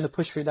 or if you're going to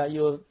push through that,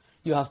 you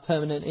have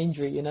permanent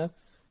injury, you know.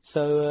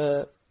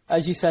 So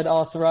as you said,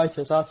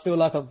 arthritis. I feel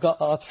like I've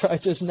got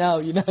arthritis now,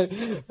 you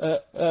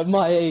know. At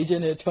my age,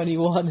 at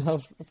 21, I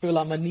feel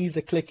like my knees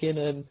are clicking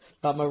and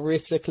like my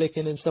wrists are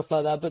clicking and stuff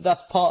like that. But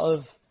that's part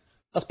of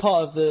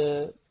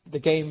the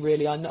game,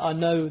 really. I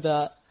know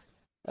that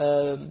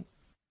to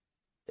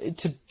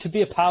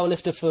be a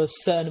powerlifter for a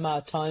certain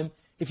amount of time,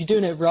 if you're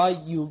doing it right,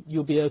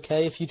 you'll be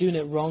okay. If you're doing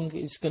it wrong,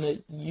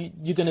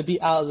 you're gonna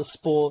be out of the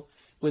sport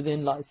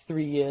within like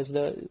 3 years.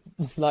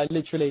 Like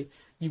literally,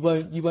 you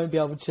won't be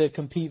able to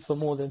compete for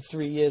more than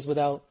 3 years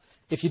without,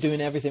 if you're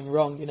doing everything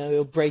wrong. You know,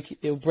 it'll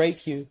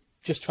break you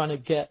just trying to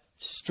get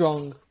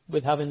strong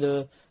with having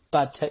the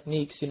bad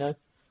techniques. You know,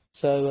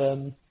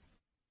 so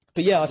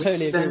but yeah, I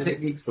totally agree. Where's the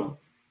technique from?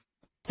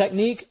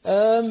 Technique,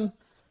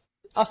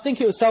 I think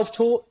it was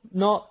self-taught.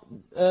 Not,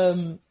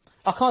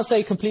 I can't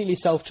say completely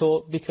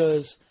self-taught,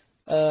 because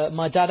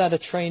my dad had a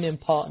training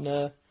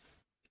partner,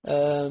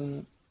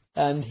 and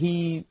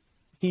he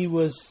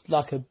was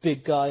like a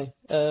big guy.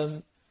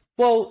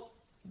 Well,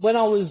 when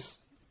I was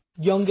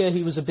younger,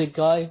 he was a big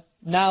guy.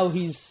 Now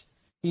he's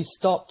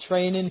stopped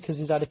training because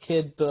he's had a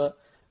kid, but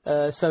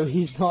so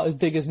he's not as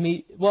big as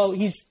me. Well,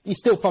 he's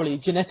still probably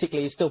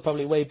genetically, he's still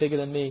probably way bigger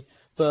than me.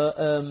 But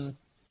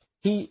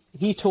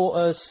he taught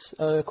us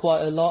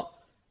quite a lot,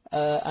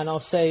 and I'll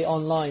say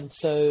online.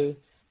 So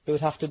it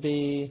would have to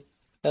be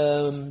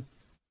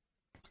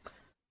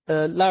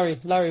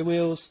Larry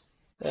Wheels.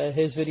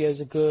 His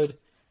videos are good.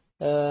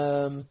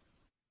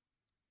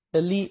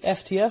 Elite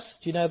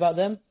FTS, do you know about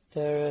them?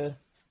 They're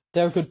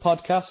a good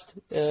podcast.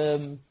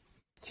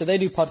 So they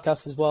do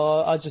podcasts as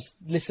well. I just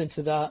listen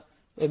to that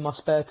in my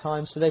spare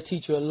time. So they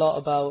teach you a lot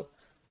about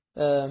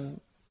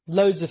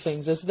loads of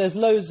things. There's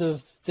loads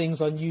of things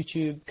on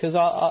YouTube, because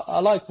I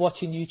like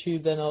watching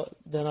YouTube. Then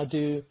I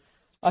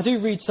do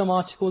read some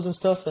articles and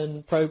stuff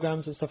and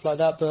programs and stuff like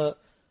that. But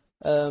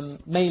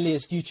Mainly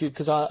it's YouTube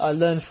because I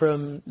learn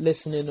from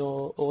listening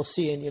or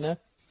seeing, you know.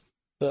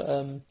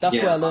 But that's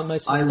where I learn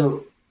most of the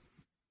stuff.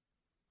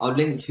 I'll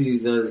link to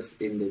those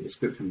in the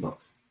description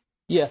box.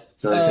 Yeah.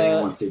 So if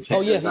anyone wants to check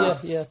those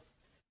out.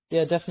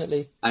 Yeah,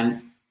 definitely.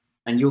 And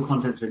your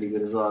content's really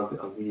good as well.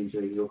 I've been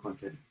enjoying your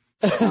content.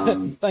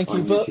 Thank you.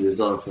 On YouTube as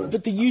well, so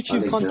but the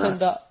YouTube content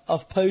that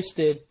I've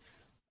posted,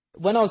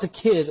 when I was a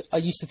kid, I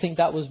used to think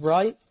that was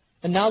right.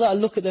 And now that I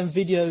look at them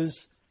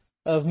videos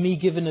of me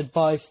giving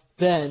advice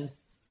then,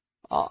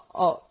 I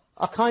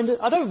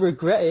don't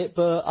regret it,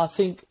 but I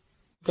think,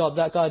 God,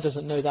 that guy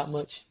doesn't know that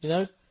much, you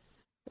know?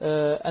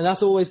 And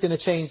that's always going to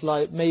change.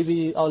 Like,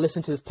 maybe I'll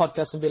listen to this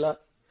podcast and be like,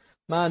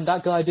 man,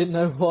 that guy didn't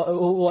know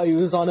what he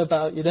was on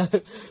about, you know?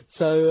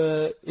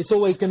 So it's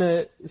always going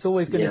to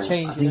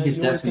change, you know?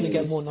 You're always going to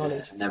get more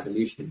knowledge. An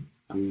evolution.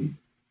 I mean,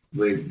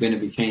 we're going to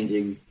be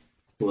changing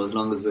for as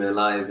long as we're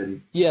alive.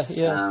 And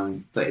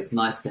but it's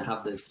nice to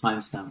have those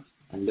timestamps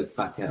and look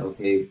back at,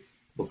 okay,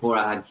 before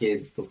I had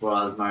kids, before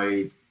I was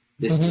married,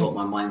 this is what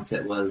my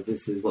mindset was,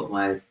 this is what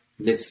my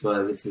lifts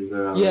were, this is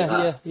where I was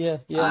at.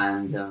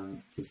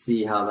 And to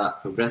see how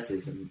that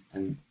progresses.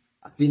 And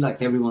I feel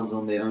like everyone's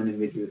on their own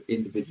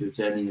individual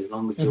journey. As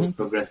long as you're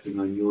progressing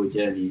on your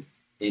journey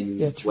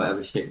in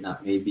whatever shape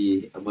that may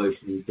be,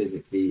 emotionally,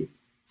 physically,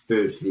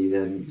 spiritually,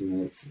 then, you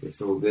know,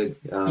 it's all good.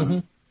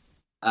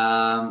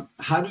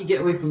 How do you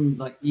get away from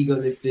like ego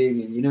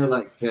lifting? And, you know,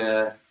 like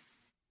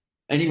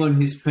anyone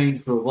who's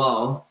trained for a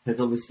while has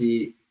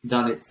obviously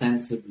done it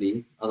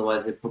sensibly.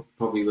 Otherwise, they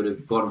probably would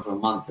have gone for a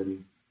month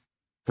and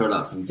curled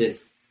up some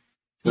discs.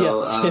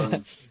 So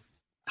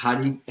how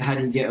do you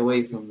get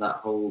away from that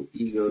whole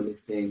ego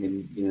lifting?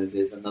 And, you know,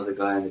 there's another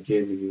guy in the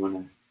gym and you want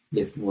to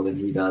lift more than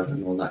he does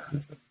and all that kind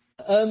of stuff.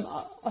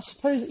 I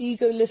suppose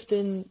ego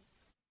lifting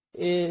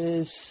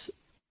is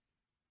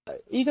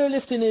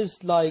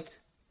like,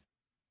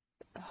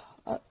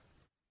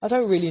 I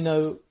don't really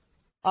know.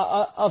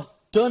 I've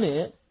done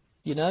it,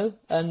 you know,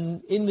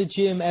 and in the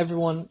gym,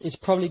 everyone is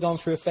probably gone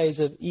through a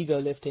phase of ego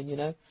lifting, you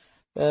know.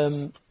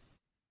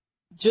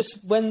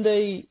 Just when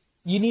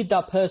you need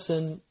that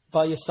person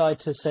by your side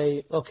to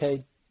say,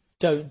 okay,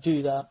 don't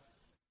do that.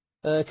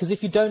 Because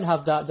if you don't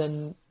have that,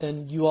 then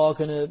you are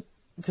gonna,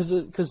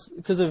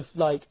 because of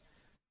like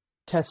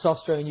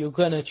testosterone, you're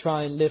gonna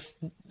try and lift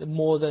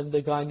more than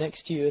the guy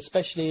next to you,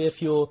 especially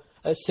if you're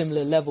at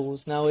similar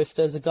levels. Now, if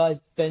there's a guy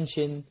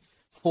benching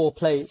 4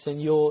 plates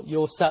and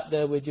you're sat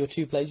there with your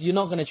 2 plates, you're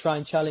not going to try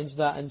and challenge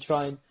that and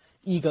try and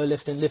ego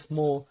lift and lift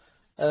more.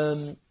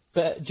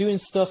 But doing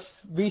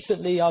stuff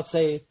recently, I'd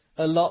say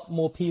a lot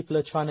more people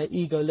are trying to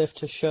ego lift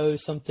to show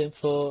something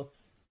for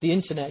the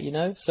internet, you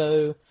know?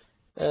 So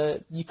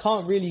you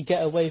can't really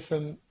get away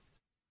from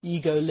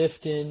ego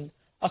lifting.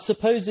 I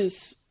suppose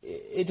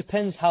it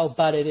depends how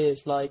bad it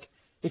is. Like,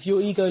 if you're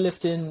ego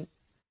lifting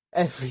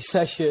every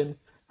session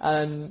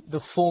and the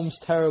form's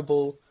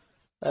terrible,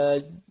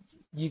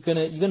 you're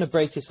gonna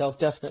break yourself,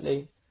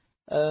 definitely.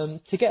 To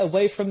get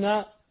away from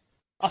that,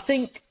 I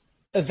think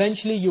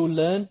eventually you'll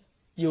learn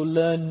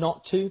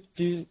not to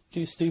do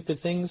stupid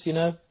things, you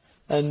know,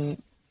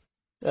 and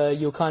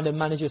you'll kind of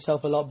manage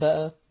yourself a lot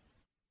better.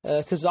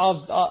 Because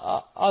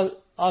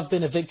I've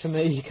been a victim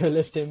of ego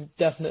lifting,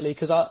 definitely.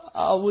 Because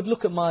I would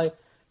look at my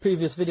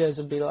previous videos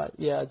and be like,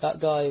 yeah, that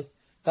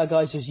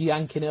guy's just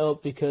yanking it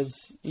up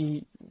because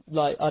he,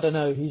 like, I don't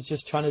know, he's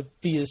just trying to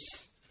be as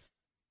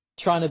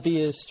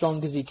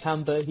strong as he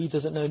can, but he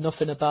doesn't know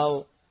nothing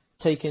about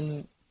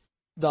taking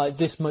like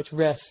this much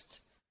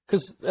rest.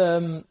 Because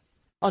on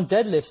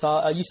deadlifts,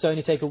 I used to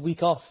only take a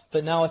week off,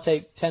 but now I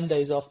take 10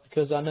 days off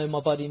because I know my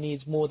body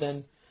needs more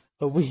than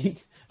a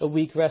week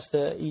rest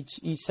at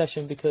each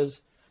session.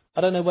 Because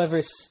I don't know whether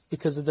it's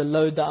because of the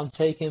load that I'm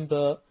taking,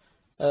 but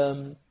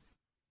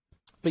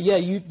yeah,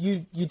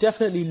 you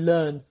definitely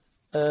learn.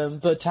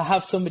 But to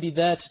have somebody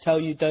there to tell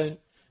you don't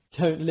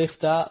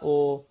lift that,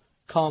 or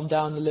calm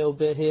down a little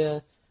bit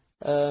here,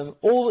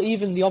 or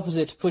even the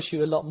opposite, to push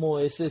you a lot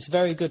more. It's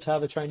very good to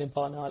have a training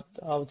partner.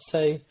 I would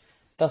say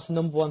that's the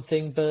number one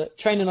thing. But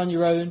training on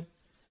your own,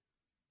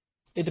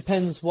 it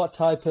depends what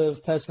type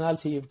of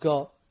personality you've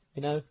got,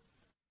 you know.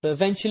 But I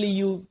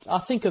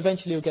think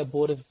eventually you'll get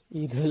bored of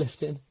ego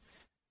lifting.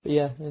 But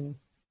yeah, and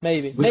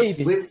maybe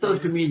with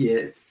social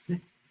media,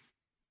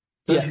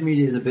 social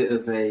media is a bit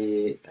of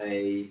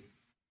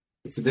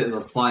it's a bit of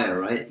a fire,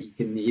 right? You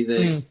can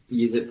either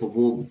use it for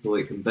warmth or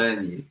it can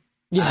burn you.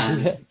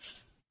 Yeah.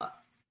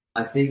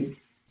 I think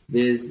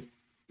there's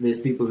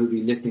people who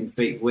be lifting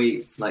fake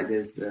weights. Like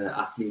there's the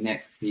athlete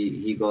next,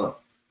 he got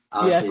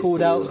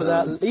called out for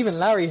that. Even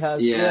Larry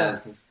has. Yeah.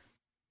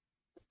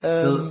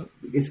 So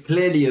it's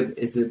clearly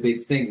it's a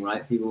big thing,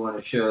 right? People want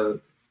to show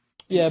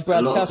Brad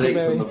a lot of plates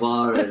Castleberry on the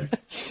bar.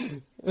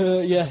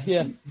 And,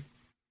 yeah.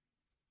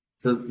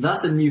 So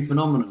that's a new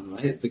phenomenon,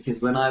 right?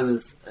 Because when I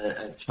was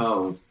a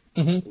child,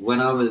 when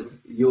I was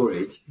your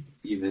age,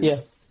 even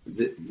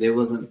there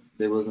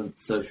wasn't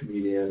social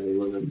media. There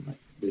wasn't like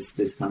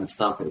this kind of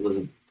stuff. It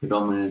wasn't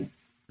predominant.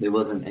 There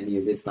wasn't any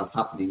of this stuff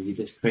happening. You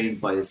just trained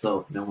by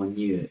yourself. No one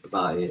knew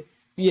about it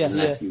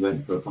unless you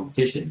went for a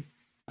competition.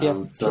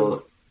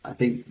 So I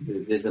think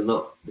there's a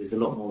lot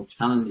more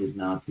challenges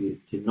now to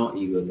not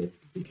ego lift,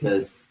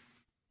 because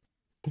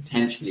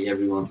potentially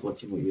everyone's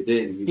watching what you're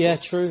doing.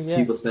 True. Yeah.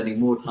 People spending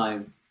more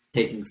time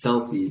taking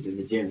selfies in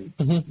the gym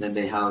than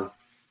they have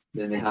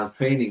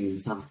training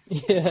in some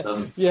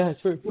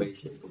true way,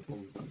 shape, or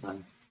form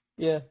sometimes.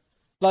 Yeah.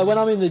 Like when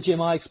I'm in the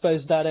gym, I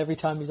expose Dad every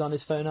time he's on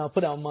his phone. I'll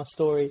put it on my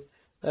story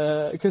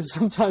because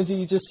sometimes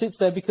he just sits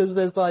there because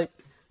there's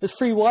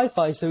free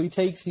Wi-Fi, so he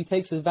takes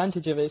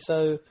advantage of it.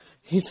 So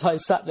he's like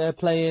sat there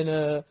playing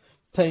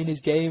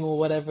his game or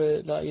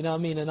whatever, like, you know what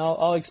I mean. And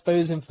I'll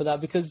expose him for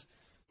that, because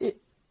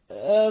it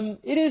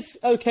is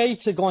okay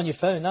to go on your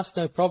phone. That's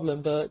no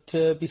problem, but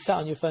to be sat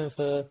on your phone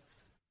for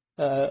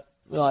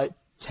like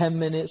 10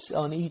 minutes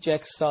on each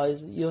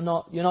exercise, you're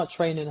not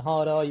training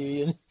hard, are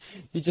you?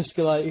 You're just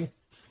going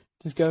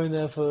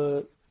there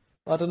for,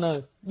 I don't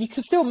know. You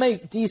can still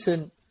make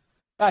decent.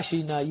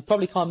 Actually, no, you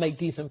probably can't make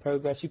decent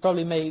progress. You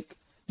probably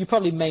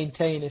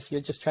maintain if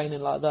you're just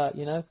training like that.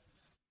 You know,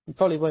 you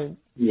probably won't.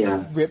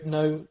 Rip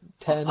no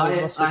 10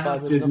 muscle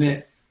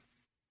fibers.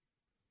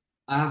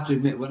 I have to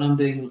admit, when I'm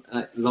doing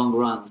long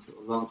runs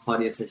or long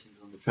cardio sessions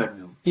on the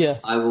treadmill,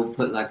 I will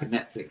put like a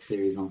Netflix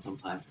series on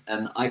sometimes,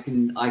 and I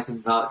can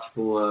vouch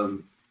for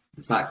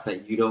the fact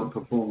that you don't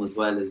perform as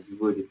well as you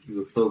would if you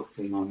were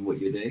focusing on what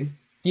you're doing.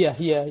 Yeah.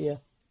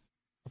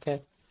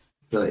 Okay.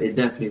 So it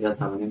definitely does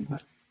have an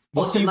impact.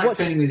 What's it like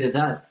training with your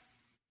dad?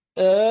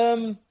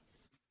 Do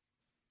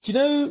you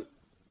know,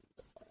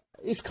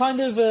 it's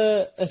kind of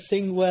a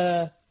thing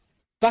where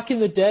back in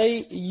the day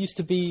it used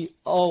to be,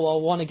 I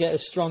want to get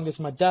as strong as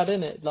my dad,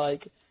 innit?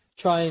 Like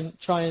try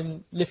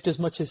and lift as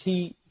much as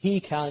he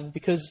can,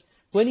 because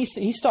when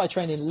he started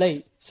training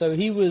late, so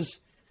he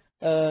was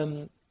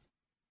a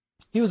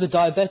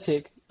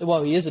diabetic.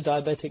 Well, he is a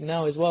diabetic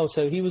now as well.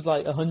 So he was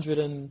like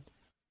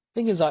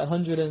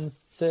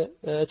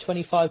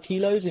 125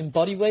 kilos in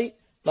body weight,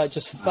 like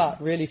just fat,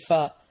 really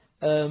fat.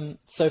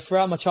 So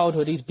throughout my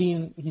childhood,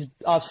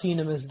 I've seen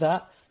him as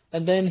that.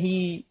 And then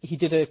he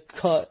did a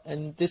cut,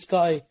 and this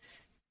guy,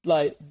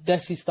 like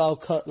Desi style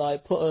cut,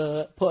 like put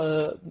a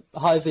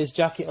high vis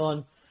jacket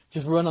on,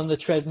 just run on the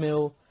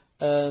treadmill,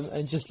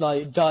 and just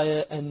like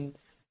diet, and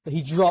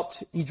he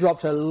dropped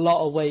a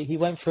lot of weight. He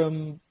went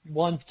from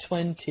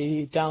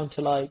 120 down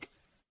to like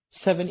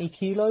 70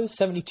 kilos,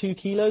 72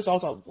 kilos. I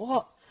was like,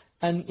 what?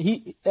 And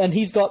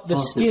he's got the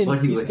skin.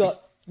 He's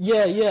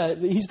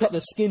got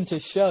the skin to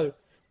show.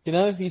 You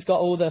know, he's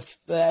got all the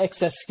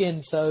excess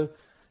skin. So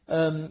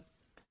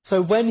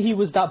when he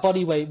was that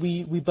body weight,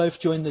 we both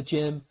joined the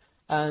gym,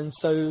 and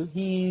so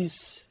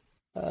he's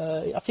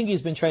I think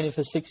he's been training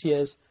for 6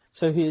 years.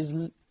 So his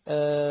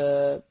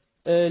early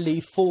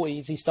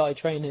 40s he started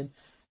training.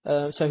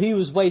 So he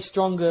was way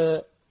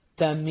stronger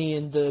than me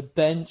in the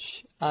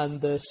bench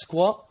and the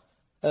squat,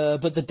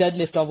 but the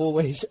deadlift I've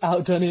always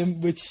outdone him,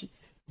 which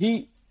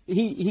he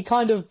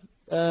kind of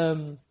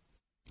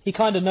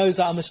knows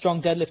that I'm a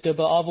strong deadlifter,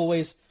 but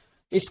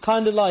it's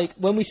kind of like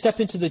when we step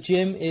into the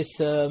gym, it's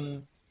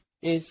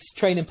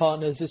training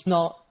partners, it's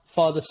not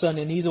father son,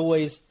 and he's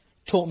always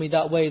taught me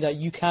that way, that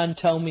you can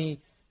tell me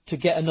to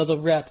get another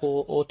rep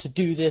or to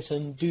do this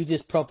and do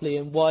this properly,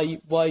 and why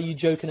are you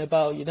joking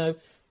about, you know,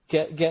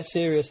 get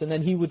serious. And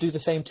then he would do the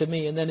same to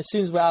me, and then as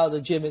soon as we're out of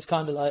the gym, it's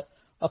kind of like,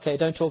 okay,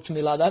 don't talk to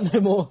me like that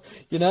no more,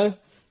 you know.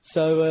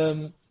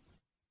 So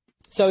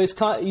it's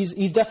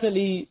he's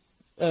definitely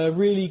a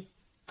really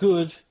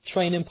good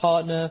training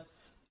partner,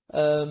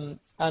 and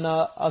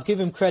I'll give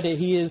him credit.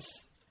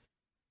 He's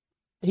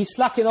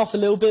slacking off a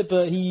little bit,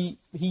 but he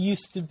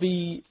used to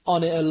be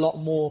on it a lot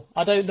more.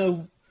 I don't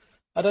know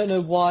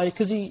why,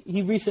 because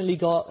he recently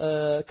got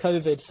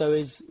COVID, so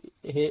he's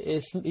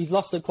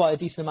lost quite a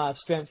decent amount of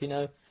strength, you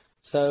know.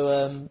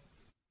 So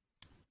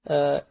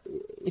I've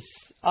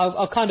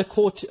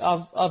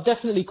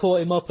definitely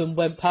caught him up and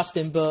went past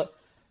him, but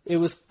he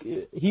was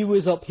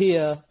up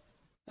here,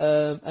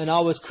 and I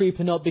was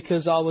creeping up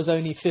because I was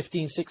only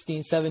 15,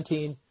 16,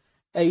 17,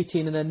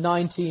 18, and then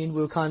 19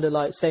 we were kind of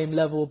like same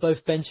level,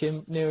 both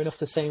benching near enough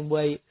the same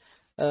weight,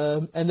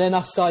 and then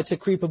I started to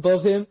creep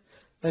above him,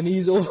 and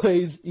he's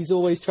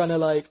always trying to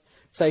like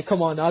say,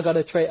 come on, I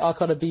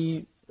gotta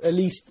be at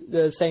least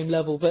the same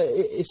level, but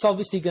he's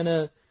obviously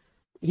gonna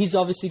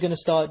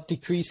start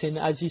decreasing,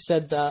 as you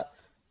said that.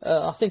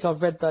 I think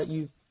I've read that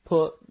you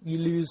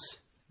lose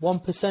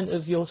 1%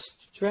 of your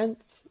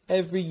strength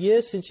every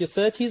year since your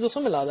 30s or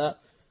something like that.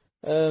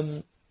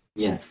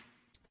 Yeah.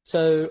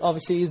 So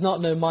obviously he's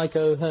not no Mike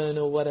O'Hearn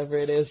or whatever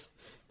it is.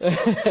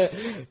 But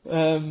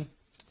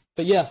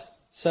yeah,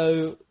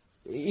 so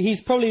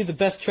he's probably the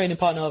best training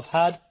partner I've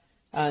had,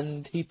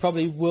 and he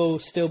probably will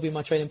still be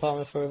my training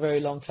partner for a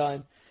very long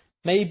time.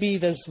 Maybe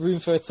there's room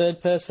for a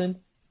third person,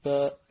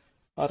 but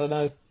I don't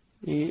know.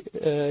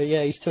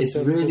 He's took it's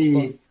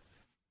really,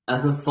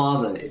 as a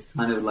father, it's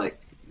kind of like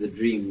the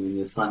dream when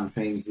your son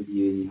trains with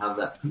you and you have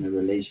that kind of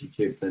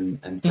relationship and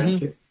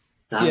friendship.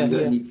 So have you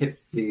got any tips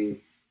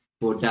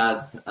for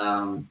dads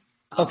there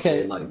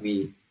like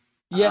me?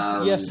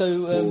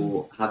 So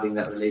for having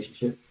that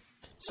relationship.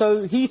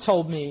 So he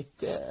told me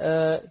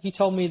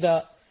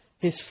that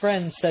his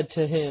friend said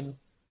to him,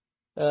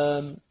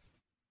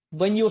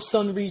 when your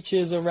son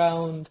reaches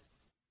around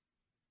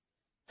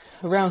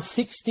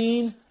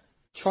 16,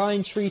 try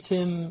and treat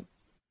him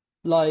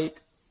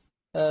like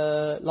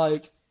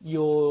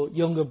your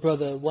younger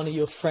brother, one of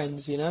your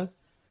friends, you know.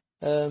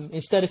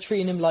 Instead of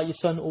treating him like your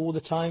son all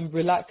the time,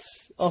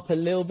 relax up a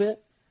little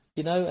bit,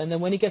 you know. And then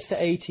when he gets to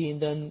 18,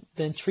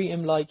 then treat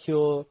him like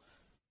your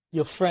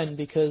friend,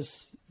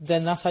 because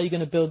then that's how you're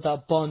going to build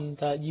that bond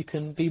that you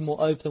can be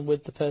more open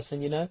with the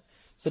person, you know.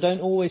 So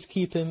don't always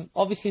keep him.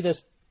 Obviously,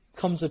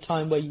 comes a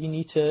time where you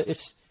need to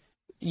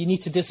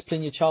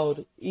discipline your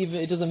child.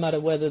 Even it doesn't matter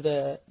whether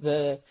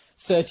they're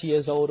 30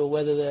 years old or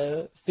whether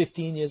they're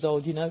 15 years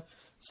old, you know.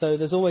 So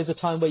there's always a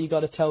time where you got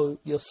to tell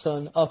your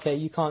son, okay,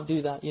 you can't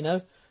do that, you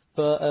know.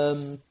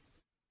 But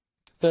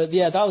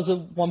yeah, that was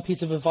one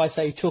piece of advice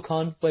that he took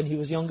on when he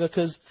was younger,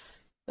 because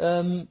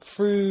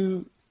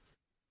through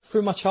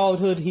my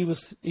childhood he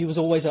was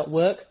always at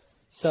work,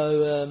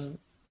 so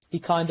he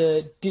kind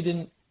of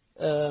didn't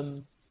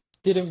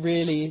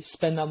really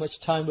spend that much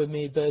time with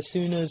me. But as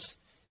soon as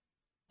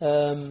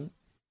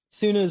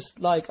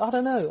like I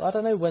don't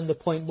know when the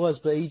point was,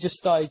 but he just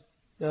started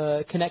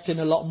connecting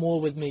a lot more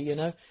with me, you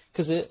know,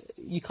 because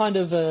you kind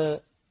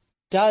of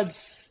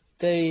dads,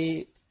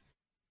 they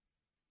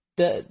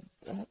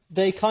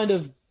kind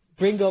of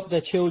bring up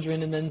their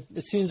children, and then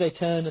as soon as they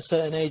turn a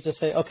certain age, they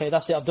say, okay,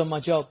 that's it, I've done my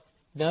job,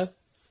 you know.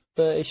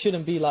 But it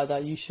shouldn't be like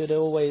that. You should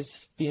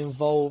always be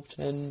involved.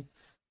 And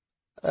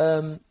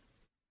I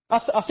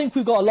think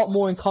we've got a lot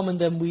more in common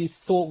than we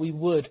thought we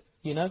would,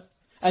 you know.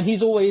 And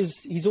he's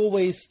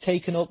always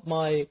taken up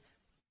my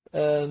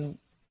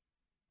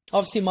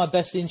obviously my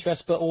best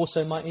interest, but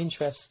also my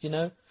interest, you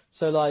know.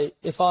 So like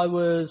if I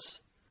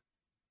was,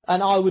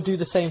 and I would do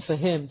the same for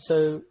him.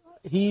 So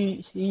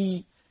he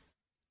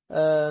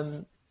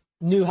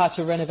knew how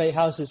to renovate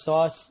houses, so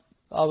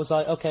I was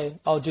like, okay,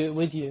 I'll do it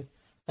with you.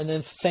 And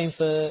then same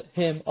for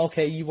him.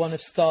 Okay, you want to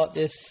start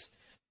this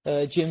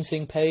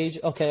GymSingh page?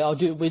 Okay, I'll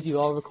do it with you.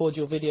 I'll record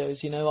your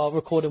videos. You know, I'll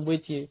record them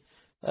with you.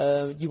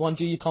 You want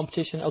to do your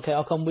competition? Okay,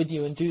 I'll come with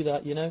you and do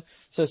that. You know,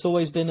 so it's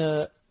always been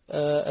a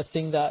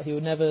thing that he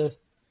would never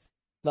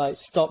like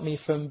stop me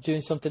from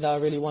doing something that I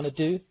really want to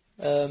do.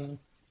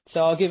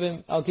 So I'll give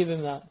him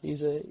that.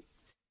 He's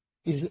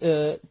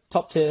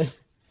top tier.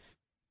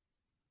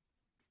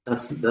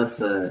 That's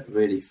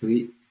really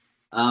sweet.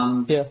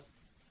 Yeah.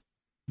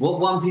 What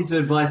one piece of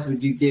advice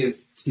would you give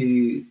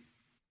to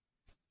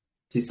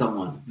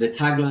someone? The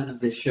tagline of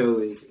this show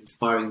is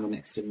inspiring the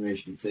next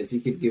generation. So if you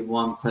could give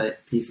one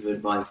piece of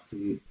advice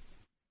to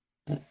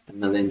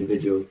another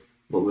individual,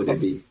 what would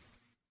it be?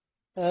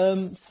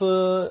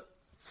 For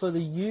the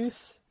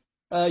youth,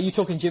 you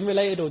talking gym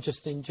related or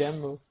just in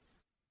general?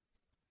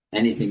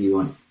 Anything you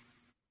want.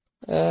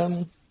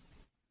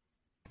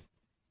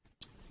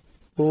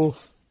 Oh,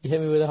 you hit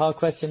me with a hard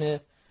question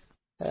here.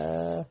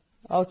 I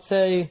would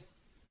say.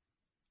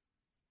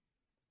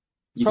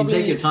 You Probably,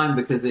 can take your time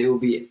because it will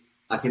be.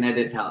 I can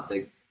edit out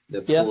the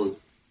pause.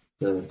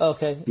 So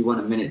okay. If you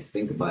want a minute to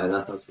think about it,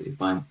 that's absolutely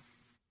fine.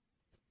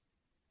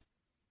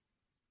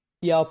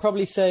 Yeah, I'll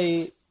probably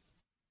say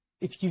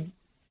if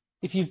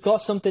you've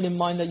got something in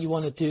mind that you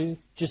want to do,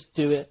 just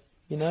do it.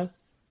 You know,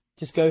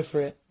 just go for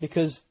it,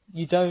 because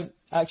you don't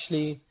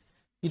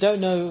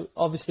know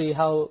obviously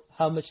how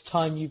much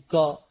time you've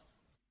got,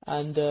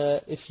 and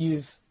if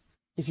you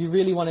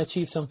really want to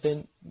achieve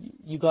something,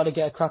 you got to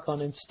get a crack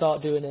on and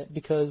start doing it,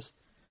 because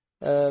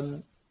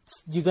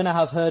you're gonna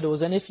have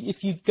hurdles, and if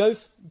you go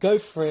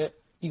for it,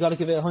 you got to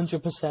give it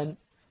 100%.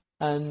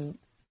 And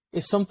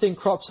if something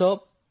crops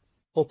up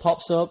or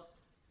pops up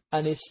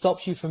and it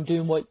stops you from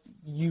doing what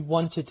you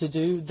wanted to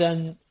do,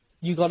 then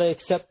you got to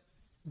accept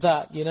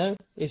that. You know,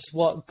 it's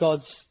what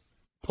God's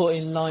put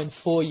in line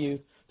for you.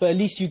 But at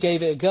least you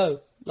gave it a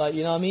go. Like,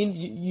 you know what I mean?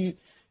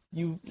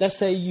 You let's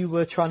say you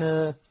were trying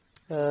to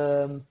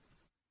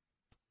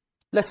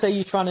let's say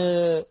you're trying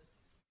to,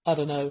 I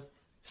don't know,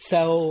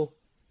 sell.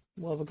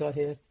 What have I got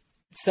here?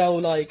 Sell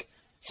like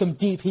some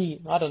deep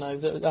heat. I don't know.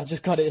 I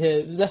just got it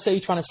here. Let's say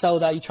you're trying to sell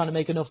that. You're trying to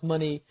make enough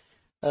money,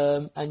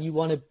 and you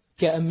want to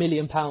get £1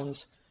 million.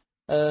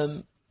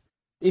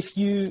 If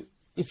you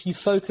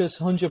focus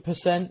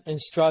 100% and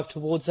strive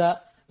towards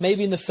that,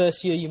 maybe in the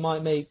first year you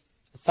might make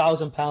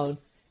 £1,000.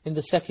 In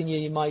the second year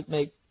you might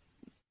make,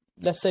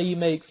 let's say you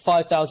make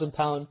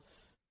 £5,000.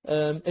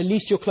 At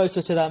least you're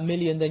closer to that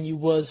million than you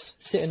was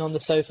sitting on the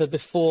sofa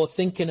before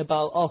thinking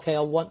about, okay,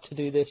 I want to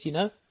do this, you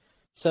know?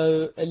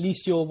 So at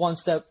least you're one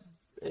step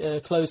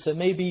closer.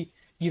 Maybe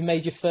you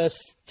made your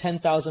first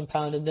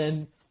 £10,000 and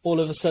then all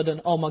of a sudden,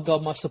 oh my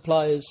God, my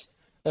supplier's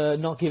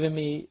not giving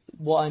me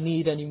what I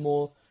need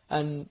anymore,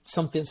 and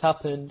something's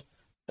happened.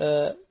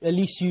 At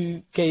least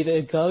you gave it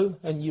a go,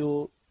 and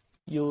you'll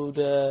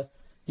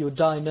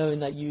die knowing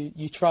that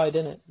you tried,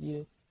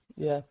 innit?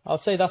 Yeah, I'll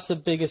say that's the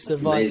biggest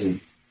advice.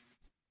 Amazing.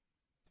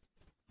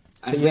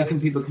 And where can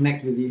people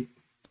connect with you?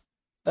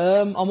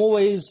 I'm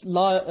always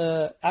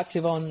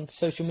active on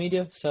social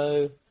media,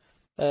 so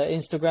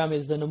Instagram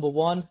is the number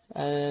one,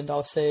 and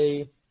I'll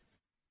say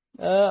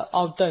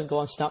I don't go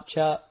on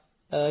Snapchat.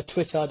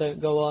 Twitter I don't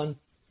go on.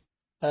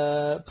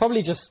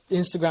 Probably just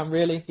Instagram,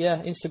 really. Yeah,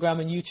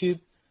 Instagram and YouTube.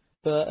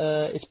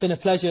 But it's been a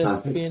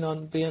pleasure being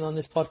on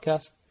this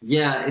podcast.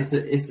 Yeah,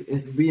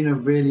 it's been a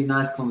really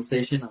nice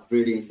conversation. I've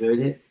really enjoyed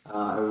it.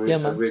 I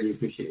really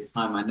appreciate your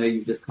time. I know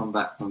you've just come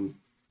back from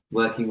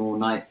working all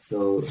night,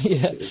 so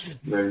it's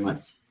very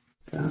much.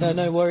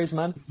 No worries,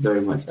 man.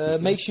 Very much.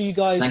 Make sure you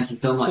guys Thank you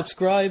so much.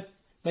 subscribe.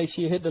 Make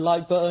sure you hit the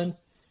like button.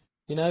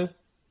 You know,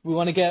 we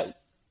want to get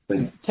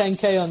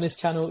 10K on this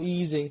channel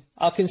easy.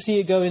 I can see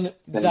it going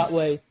that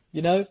way.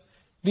 You know,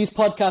 these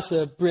podcasts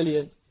are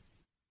brilliant.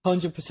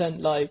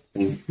 100% like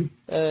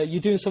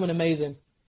you're doing something amazing.